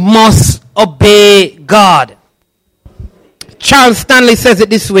 you must obey God. Charles Stanley says it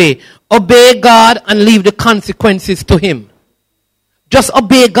this way, obey God and leave the consequences to him. Just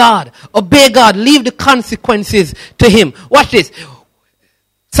obey God. Obey God. Leave the consequences to him. Watch this.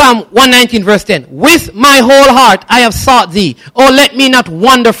 Psalm 119 verse 10. With my whole heart I have sought thee. Oh, let me not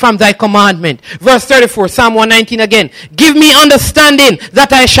wander from thy commandment. Verse 34, Psalm 119 again. Give me understanding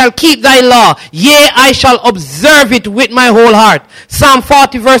that I shall keep thy law. Yea, I shall observe it with my whole heart. Psalm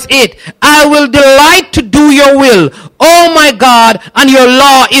 40 verse 8. I will delight to do your will. Oh my God, and your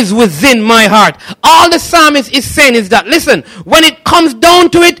law is within my heart. All the psalmist is saying is that, listen, when it comes down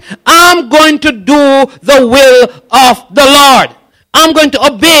to it, I'm going to do the will of the Lord. I'm going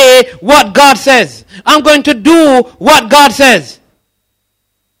to obey what God says. I'm going to do what God says.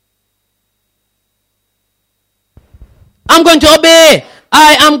 I'm going to obey.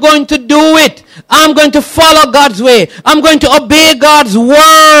 I am going to do it. I'm going to follow God's way. I'm going to obey God's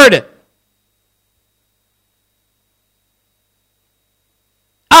word.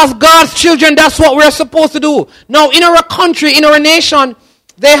 As God's children, that's what we're supposed to do. Now, in our country, in our nation,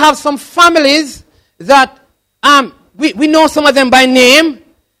 they have some families that we know some of them by name.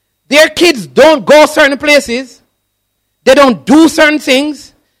 Their kids don't go certain places. They don't do certain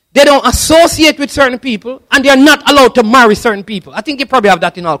things. They don't associate with certain people. And they're not allowed to marry certain people. I think you probably have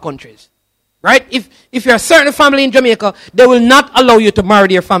that in all countries. Right? If you're a certain family in Jamaica, they will not allow you to marry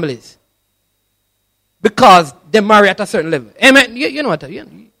their families. Because they marry at a certain level. Amen? You know what?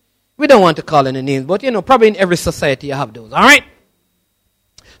 We don't want to call any names. But, probably in every society you have those. All right?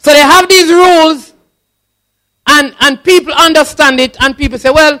 So they have these rules. And people understand it, and people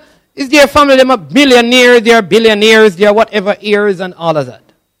say, well, is their family, them are millionaires, they are billionaires, they are whatever heirs and all of that.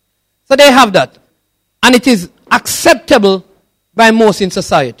 So they have that. And it is acceptable by most in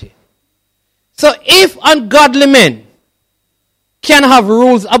society. So if ungodly men can have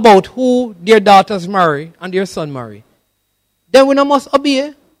rules about who their daughters marry and their son marry, then we must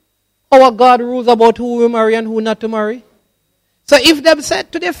obey our God rules about who we marry and who not to marry. So if they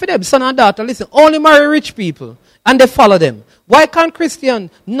said to their son and daughter, listen, only marry rich people, and they follow them, why can't Christians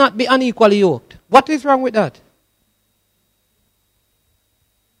not be unequally yoked? What is wrong with that?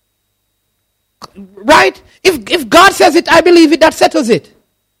 Right? If God says it, I believe it, that settles it.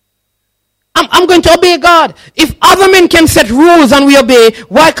 I'm going to obey God. If other men can set rules and we obey,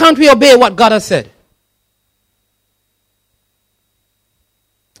 why can't we obey what God has said?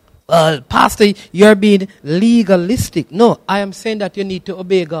 Pastor, you're being legalistic. No, I am saying that you need to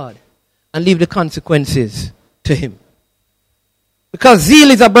obey God and leave the consequences to Him. Because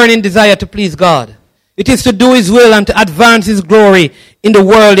zeal is a burning desire to please God. It is to do His will and to advance His glory in the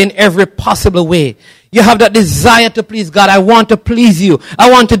world in every possible way. You have that desire to please God. I want to please you. I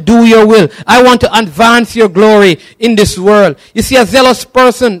want to do your will. I want to advance your glory in this world. You see, a zealous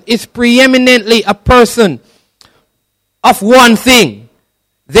person is preeminently a person of one thing.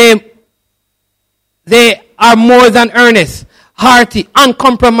 They are more than earnest, hearty,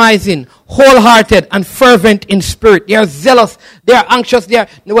 uncompromising, wholehearted, and fervent in spirit. They are zealous. They are anxious. They are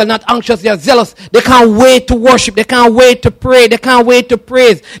not anxious. They are zealous. They can't wait to worship. They can't wait to pray. They can't wait to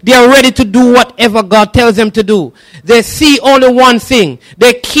praise. They are ready to do whatever God tells them to do. They see only one thing.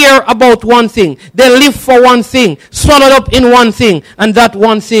 They care about one thing. They live for one thing, swallowed up in one thing, and that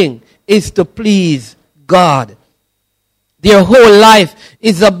one thing is to please God. Their whole life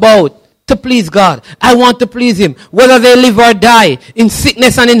is about to please God. I want to please Him. Whether they live or die, in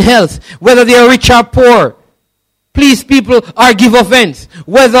sickness and in health, whether they are rich or poor, please people or give offense,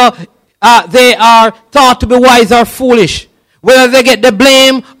 whether they are thought to be wise or foolish, whether they get the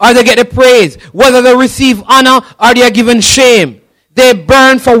blame or they get the praise, whether they receive honor or they are given shame. They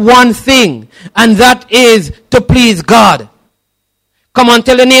burn for one thing, and that is to please God. Come on,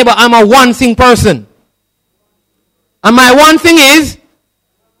 tell your neighbor, I'm a one thing person. And my one thing is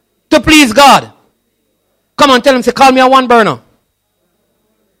to please God. Come on, tell him, say, call me a one burner.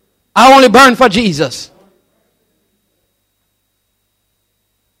 I only burn for Jesus.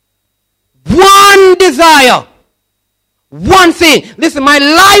 One desire. One thing. Listen, my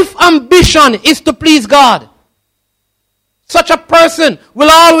life ambition is to please God. Such a person will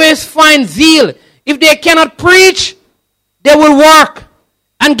always find zeal. If they cannot preach, they will work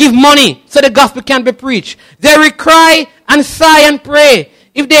and give money so the gospel can be preached. They will cry and sigh and pray.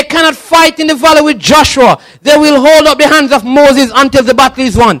 If they cannot fight in the valley with Joshua, they will hold up the hands of Moses until the battle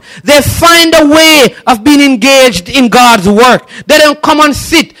is won. They find a way of being engaged in God's work. They don't come and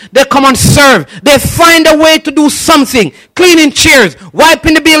sit. They come and serve. They find a way to do something. Cleaning chairs,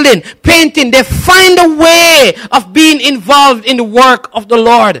 wiping the building, painting. They find a way of being involved in the work of the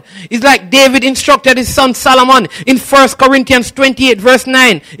Lord. It's like David instructed his son Solomon in 1 Corinthians 28 verse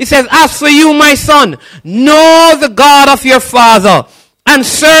 9. He says, as for you, my son, know the God of your father, and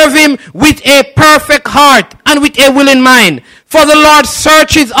serve Him with a perfect heart and with a willing mind. For the Lord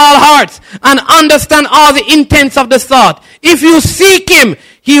searches all hearts and understands all the intents of the thought. If you seek Him,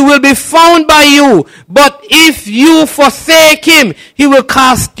 He will be found by you. But if you forsake Him, He will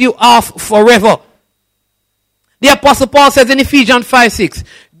cast you off forever. The Apostle Paul says in Ephesians 5:6,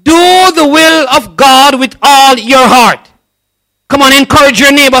 do the will of God with all your heart. Come on, encourage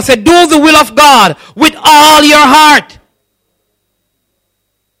your neighbor. Say, do the will of God with all your heart.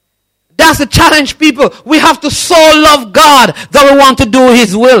 That's the challenge, people. We have to so love God that we want to do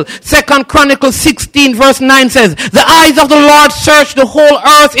His will. 2 Chronicles 16 verse 9 says, the eyes of the Lord search the whole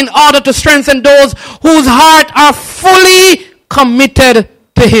earth in order to strengthen those whose heart are fully committed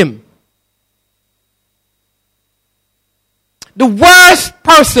to Him. The worst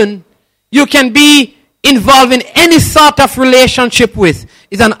person you can be involved in any sort of relationship with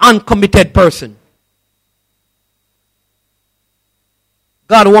is an uncommitted person.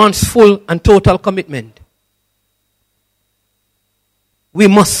 God wants full and total commitment. We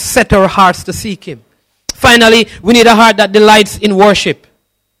must set our hearts to seek Him. Finally, we need a heart that delights in worship.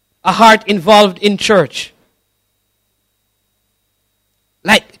 A heart involved in church.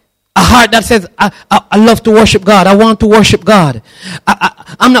 Like a heart that says, I love to worship God. I want to worship God.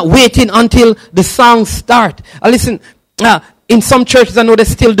 I'm not waiting until the songs start. Listen, in some churches, I know they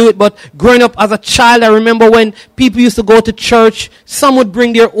still do it, but growing up as a child, I remember when people used to go to church, some would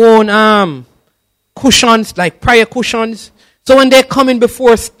bring their own cushions, like prayer cushions. So when they come in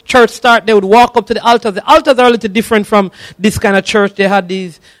before church start, they would walk up to the altar. The altars are a little different from this kind of church. They had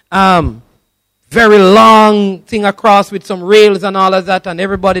these very long thing across with some rails and all of that, and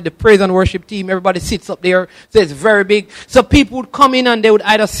everybody, the praise and worship team, everybody sits up there, so it's very big. So people would come in and they would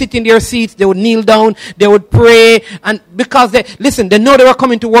either sit in their seats, they would kneel down, they would pray, and because they know they were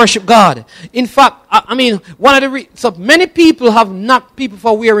coming to worship God. In fact, so many people have knocked people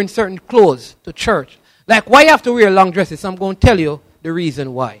for wearing certain clothes to church. Like, why you have to wear long dresses? I'm going to tell you the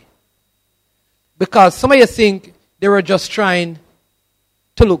reason why. Because some of you think they were just trying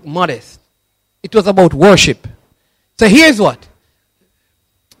to look modest. It was about worship. So here's what.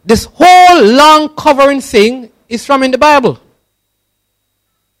 This whole long covering thing is from in the Bible.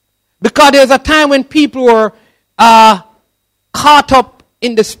 Because there's a time when people were caught up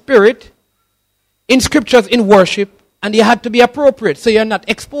in the spirit, in scriptures, in worship, And they had to be appropriate so you're not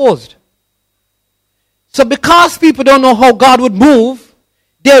exposed. So because people don't know how God would move,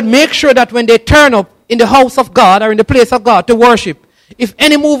 they would make sure that when they turn up in the house of God or in the place of God to worship, if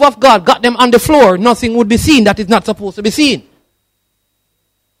any move of God got them on the floor, nothing would be seen that is not supposed to be seen.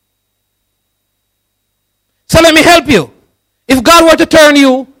 So let me help you. If God were to turn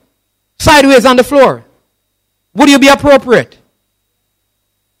you sideways on the floor, would you be appropriate?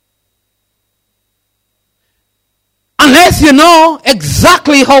 Unless you know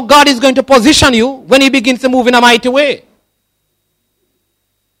exactly how God is going to position you when He begins to move in a mighty way.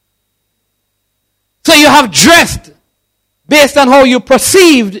 So you have dressed based on how you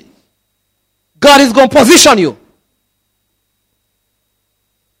perceived God is going to position you.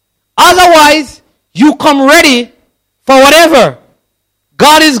 Otherwise, you come ready for whatever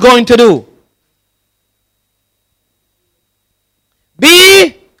God is going to do.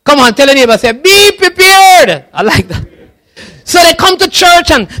 Come on, tell a neighbor, say, be prepared. I like that. So they come to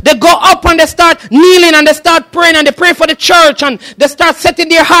church and they go up and they start kneeling and they start praying and they pray for the church and they start setting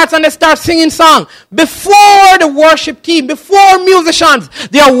their hearts and they start singing songs. Before the worship team, before musicians,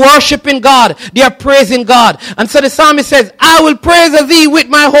 they are worshiping God. They are praising God. And so the psalmist says, I will praise thee with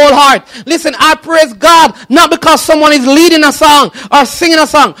my whole heart. Listen, I praise God not because someone is leading a song or singing a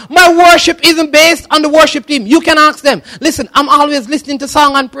song. My worship isn't based on the worship team. You can ask them. Listen, I'm always listening to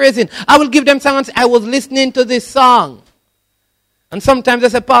song and praising. I will give them song and say, I was listening to this song. And sometimes they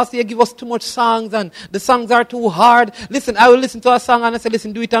say, Pastor, you give us too much songs and the songs are too hard. Listen, I will listen to a song and I say,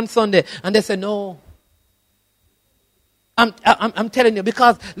 listen, do it on Sunday. And they say, no. I'm telling you,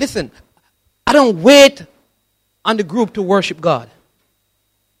 because, listen, I don't wait on the group to worship God.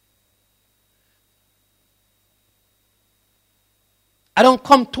 I don't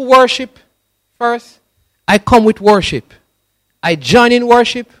come to worship first. I come with worship. I join in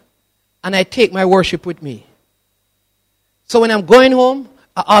worship and I take my worship with me. So when I'm going home,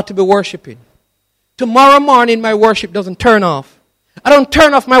 I ought to be worshiping. Tomorrow morning, my worship doesn't turn off. I don't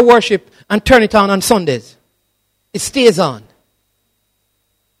turn off my worship and turn it on Sundays. It stays on.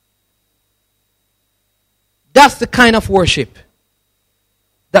 That's the kind of worship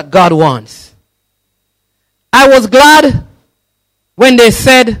that God wants. I was glad when they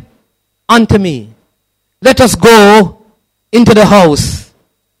said unto me, let us go into the house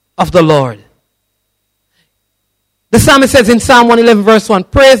of the Lord. The psalmist says in Psalm 111 verse 1,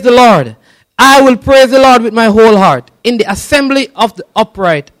 praise the Lord. I will praise the Lord with my whole heart in the assembly of the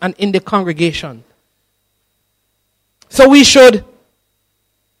upright and in the congregation. So we should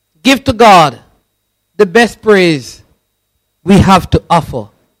give to God the best praise we have to offer.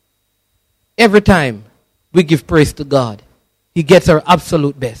 Every time we give praise to God, He gets our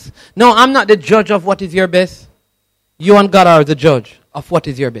absolute best. No, I'm not the judge of what is your best. You and God are the judge of what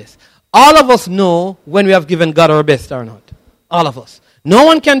is your best. All of us know when we have given God our best or not. All of us. No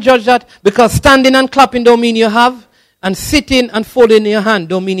one can judge that because standing and clapping don't mean you have, and sitting and folding your hand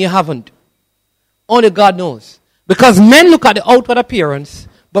don't mean you haven't. Only God knows. Because men look at the outward appearance,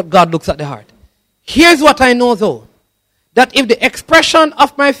 but God looks at the heart. Here's what I know though. That if the expression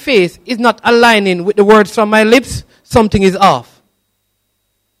of my face is not aligning with the words from my lips, something is off.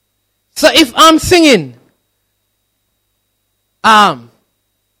 So if I'm singing, oh,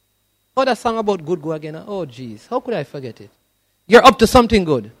 that song about good go again. Oh, jeez. How could I forget it? You're up to something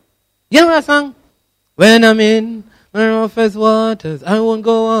good. You know that song? When I'm in my roughest waters, I won't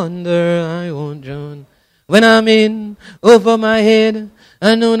go under, I won't drown. When I'm in over my head,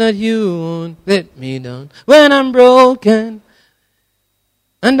 I know that you won't let me down. When I'm broken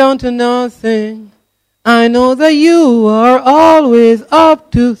and down to nothing, I know that you are always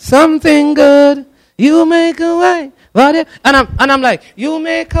up to something good. You make a way. And I'm like, you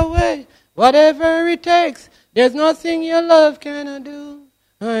make a way, whatever it takes. There's nothing your love cannot do.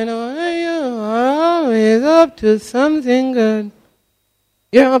 I know that you are always up to something good.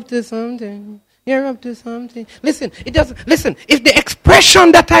 You're up to something. You're up to something. Listen, if the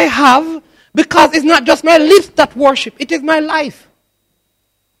expression that I have, because it's not just my lips that worship, it is my life.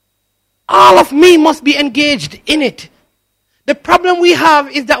 All of me must be engaged in it. The problem we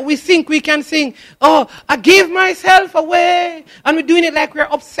have is that we think we can sing, oh, I give myself away. And we're doing it like we're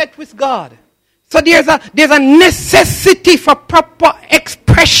upset with God. So there's a necessity for proper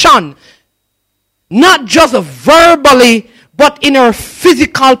expression. Not just verbally, but in our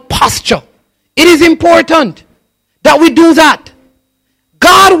physical posture. It is important that we do that.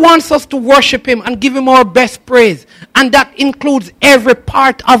 God wants us to worship Him and give Him our best praise. And that includes every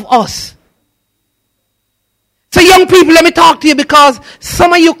part of us. So young people, let me talk to you because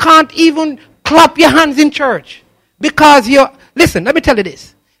some of you can't even clap your hands in church. Because listen, let me tell you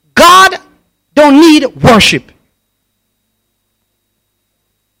this. God don't need worship.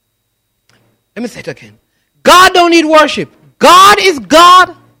 Let me say it again. God don't need worship. God is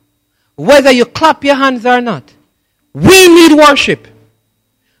God whether you clap your hands or not. We need worship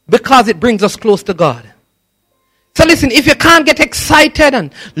because it brings us close to God. So listen, if you can't get excited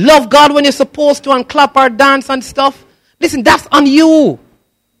and love God when you're supposed to and clap or dance and stuff, listen, that's on you.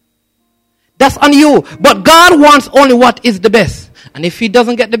 That's on you. But God wants only what is the best. And if he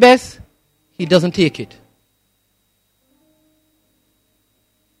doesn't get the best, he doesn't take it.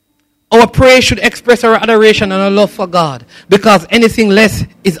 Our praise should express our adoration and our love for God, because anything less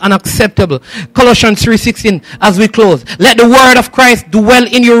is unacceptable. Colossians 3:16, as we close. Let the word of Christ dwell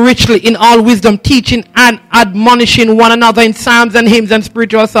in you richly in all wisdom, teaching and admonishing one another in psalms and hymns and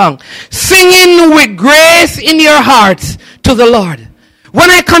spiritual songs, singing with grace in your hearts to the Lord. When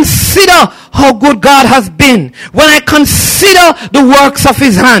I consider how good God has been, when I consider the works of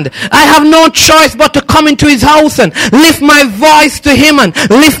his hand, I have no choice but to come into his house and lift my voice to him and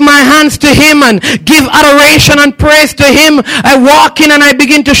lift my hands to him and give adoration and praise to him. I walk in and I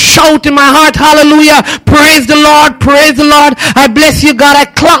begin to shout in my heart, hallelujah, praise the Lord, praise the Lord. I bless you, God. I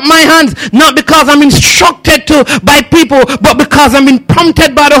clap my hands, not because I'm instructed to by people, but because I'm being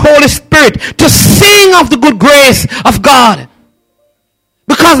prompted by the Holy Spirit to sing of the good grace of God.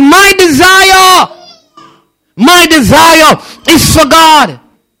 Because my desire is for God.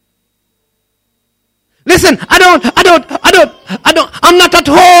 Listen, I'm not at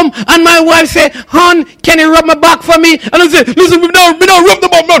home and my wife say, hon, can you rub my back for me? And I say, listen, me not rub the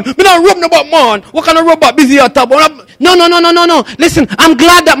back, man. Me not rub the back, man. What kind of rub back busy at top? No. Listen, I'm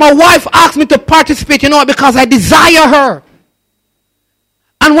glad that my wife asked me to participate, because I desire her.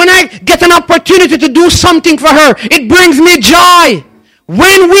 And when I get an opportunity to do something for her, it brings me joy.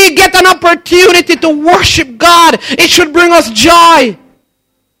 When we get an opportunity to worship God, it should bring us joy.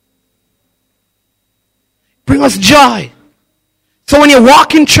 Bring us joy. So when you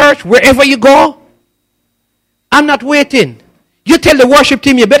walk in church, wherever you go, I'm not waiting. You tell the worship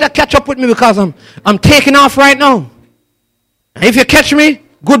team, you better catch up with me because I'm taking off right now. And if you catch me,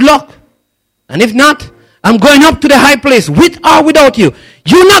 good luck. And if not, I'm going up to the high place with or without you.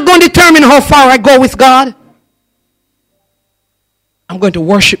 You're not going to determine how far I go with God. I'm going to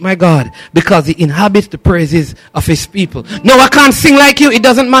worship my God because he inhabits the praises of his people. No, I can't sing like you. It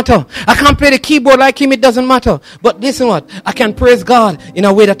doesn't matter. I can't play the keyboard like him. It doesn't matter. But listen what? I can praise God in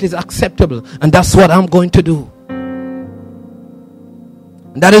a way that is acceptable. And that's what I'm going to do.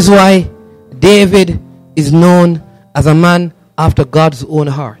 And that is why David is known as a man after God's own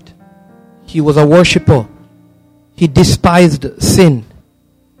heart. He was a worshiper. He despised sin.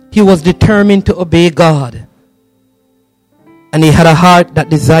 He was determined to obey God. And he had a heart that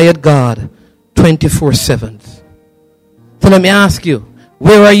desired God 24/7. So let me ask you,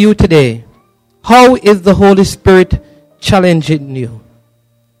 where are you today? How is the Holy Spirit challenging you?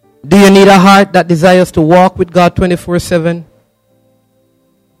 Do you need a heart that desires to walk with God 24/7?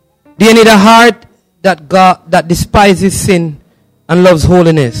 Do you need a heart that despises sin and loves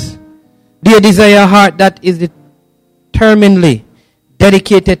holiness? Do you desire a heart that is determinedly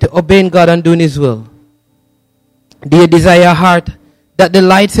dedicated to obeying God and doing his will? Do you desire a heart that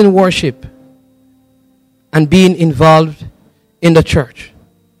delights in worship and being involved in the church?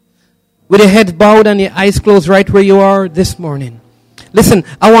 With your head bowed and your eyes closed right where you are this morning. Listen,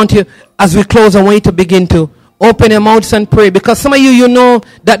 I want you, as we close, I want you to begin to open your mouths and pray. Because some of you know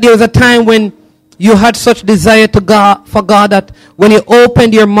that there was a time when you had such desire for God that when you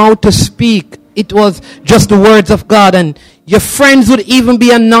opened your mouth to speak, it was just the words of God. And your friends would even be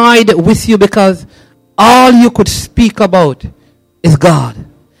annoyed with you because all you could speak about is God.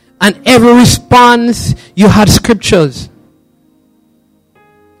 And every response, you had scriptures.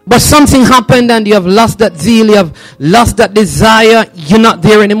 But something happened and you have lost that zeal, you have lost that desire, you're not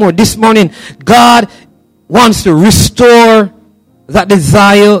there anymore. This morning, God wants to restore that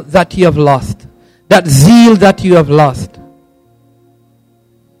desire that you have lost. That zeal that you have lost.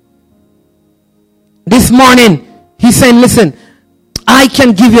 This morning, he's saying, listen, I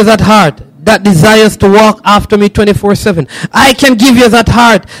can give you that heart that desires to walk after me 24/7. I can give you that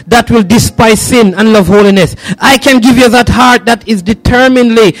heart that will despise sin and love holiness. I can give you that heart that is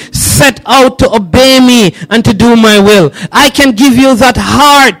determinedly set out to obey me and to do my will. I can give you that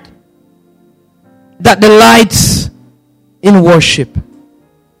heart that delights in worship.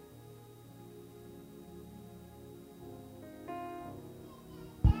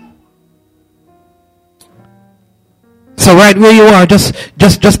 So right where you are,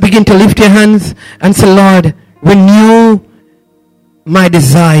 just begin to lift your hands and say, Lord, renew my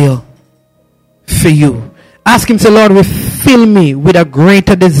desire for you. Ask him, say, Lord, fill me with a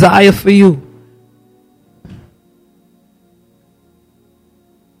greater desire for you.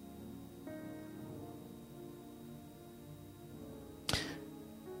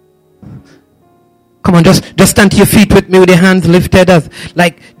 Come on, just stand to your feet with me with your hands lifted,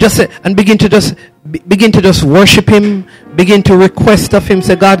 and begin to just worship Him. Begin to request of Him.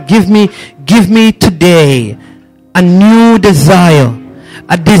 Say, God, give me today a new desire.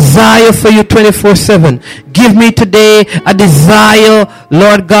 A desire for you 24/7. Give me today a desire,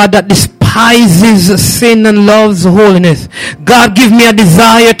 Lord God, that despises sin and loves holiness. God, give me a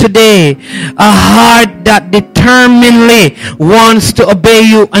desire today, a heart that determinedly wants to obey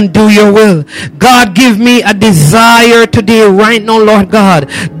you and do your will. God, give me a desire today, right now, Lord God,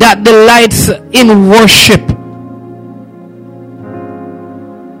 that delights in worship.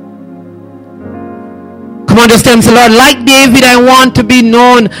 Come on, just tell him, say, Lord, like David, I want to be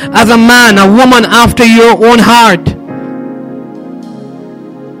known as a man, a woman after your own heart.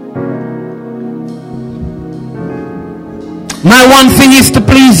 My one thing is to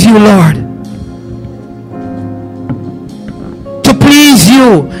please you, Lord. To please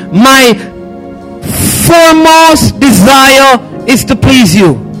you. My foremost desire is to please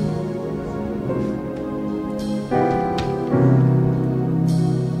you.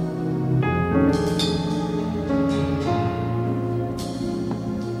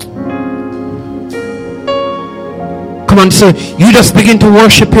 Come on, so you just begin to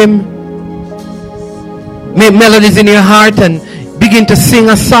worship Him. Make melodies in your heart and begin to sing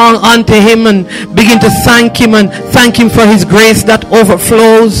a song unto Him and begin to thank Him and thank Him for His grace that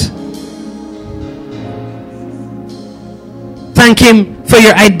overflows. Thank Him for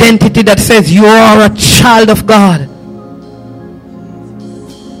your identity that says you are a child of God.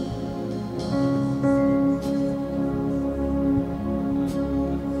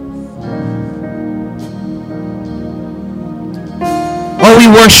 Oh, we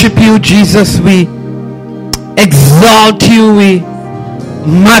worship you, Jesus. We exalt you. We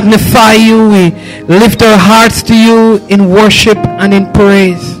magnify you. We lift our hearts to you in worship and in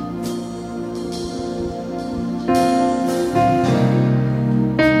praise.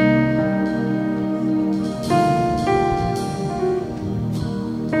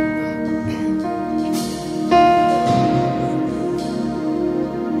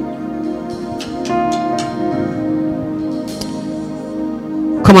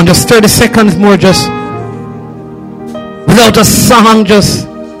 Come on, just 30 seconds more, just without a song, just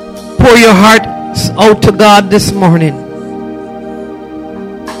pour your hearts out to God this morning.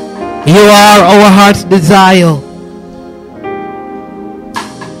 You are our heart's desire.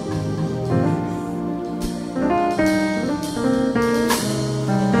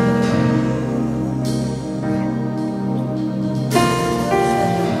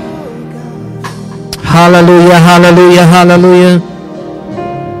 Hallelujah, hallelujah, hallelujah.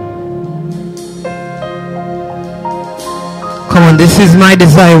 Come on, this is my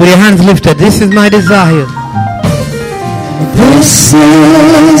desire. With your hands lifted, this is my desire. This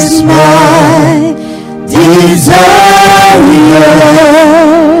is my desire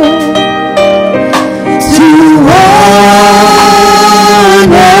to honor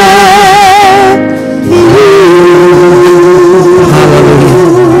you.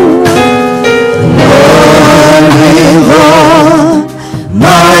 Lord, with all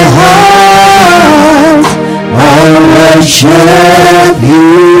my heart I worship you.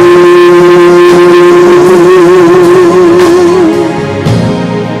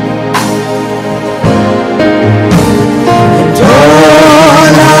 And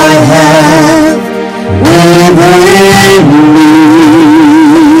all I have within me,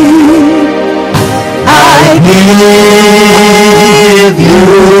 I give you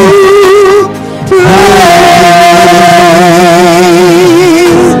praise.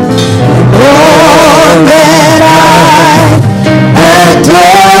 All that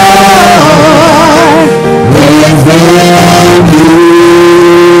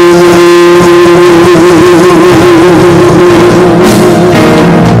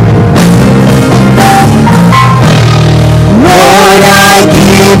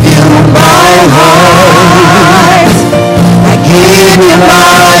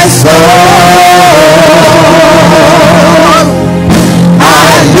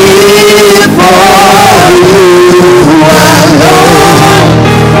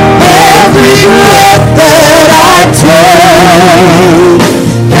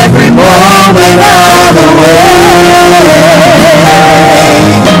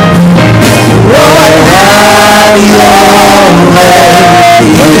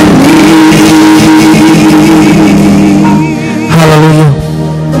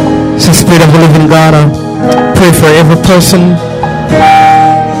God, I pray for every person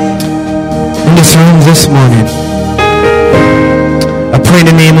in this room this morning. I pray in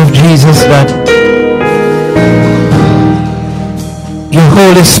the name of Jesus that your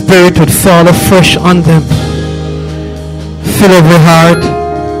Holy Spirit would fall afresh on them. Fill every heart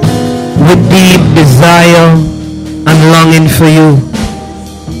with deep desire and longing for you.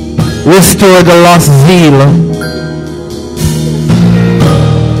 Restore the lost zeal.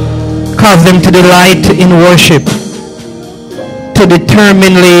 Cause them to delight in worship, to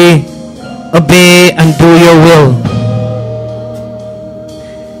determinedly obey and do your will.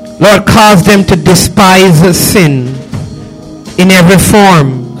 Lord, cause them to despise sin in every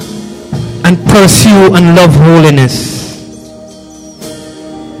form and pursue and love holiness.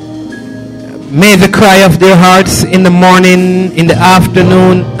 May the cry of their hearts in the morning, in the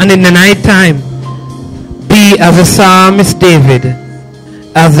afternoon, and in the night time be as the psalmist David,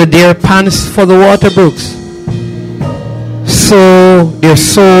 as the deer pants for the water brooks, so their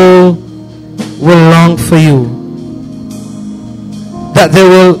soul will long for you, that they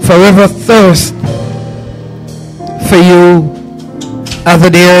will forever thirst for you as the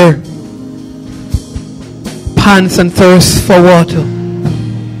deer pants and thirsts for water.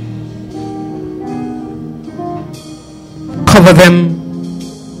 Cover them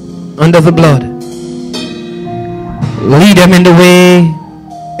under the blood. Lead them in the way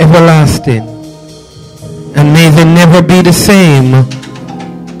everlasting. And may they never be the same.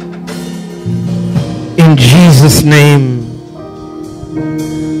 In Jesus' name.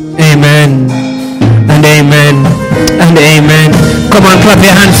 Amen. And amen. And amen. Come on, clap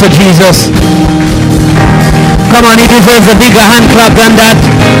your hands for Jesus. Come on, he deserves a bigger hand clap than that.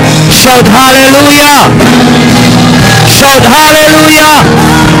 Shout hallelujah. Shout hallelujah.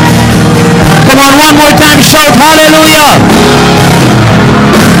 Come on, one more time. Shout hallelujah.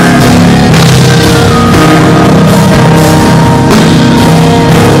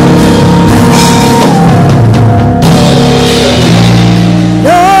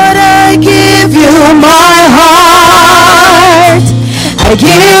 Lord, I give you my heart. I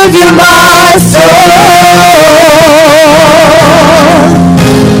give you my soul.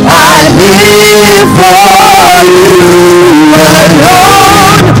 I live for you alone.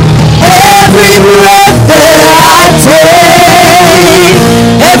 Every breath that I take,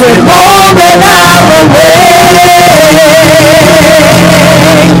 every moment I'm awake.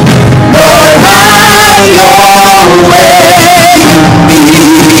 Lord, I'm yours.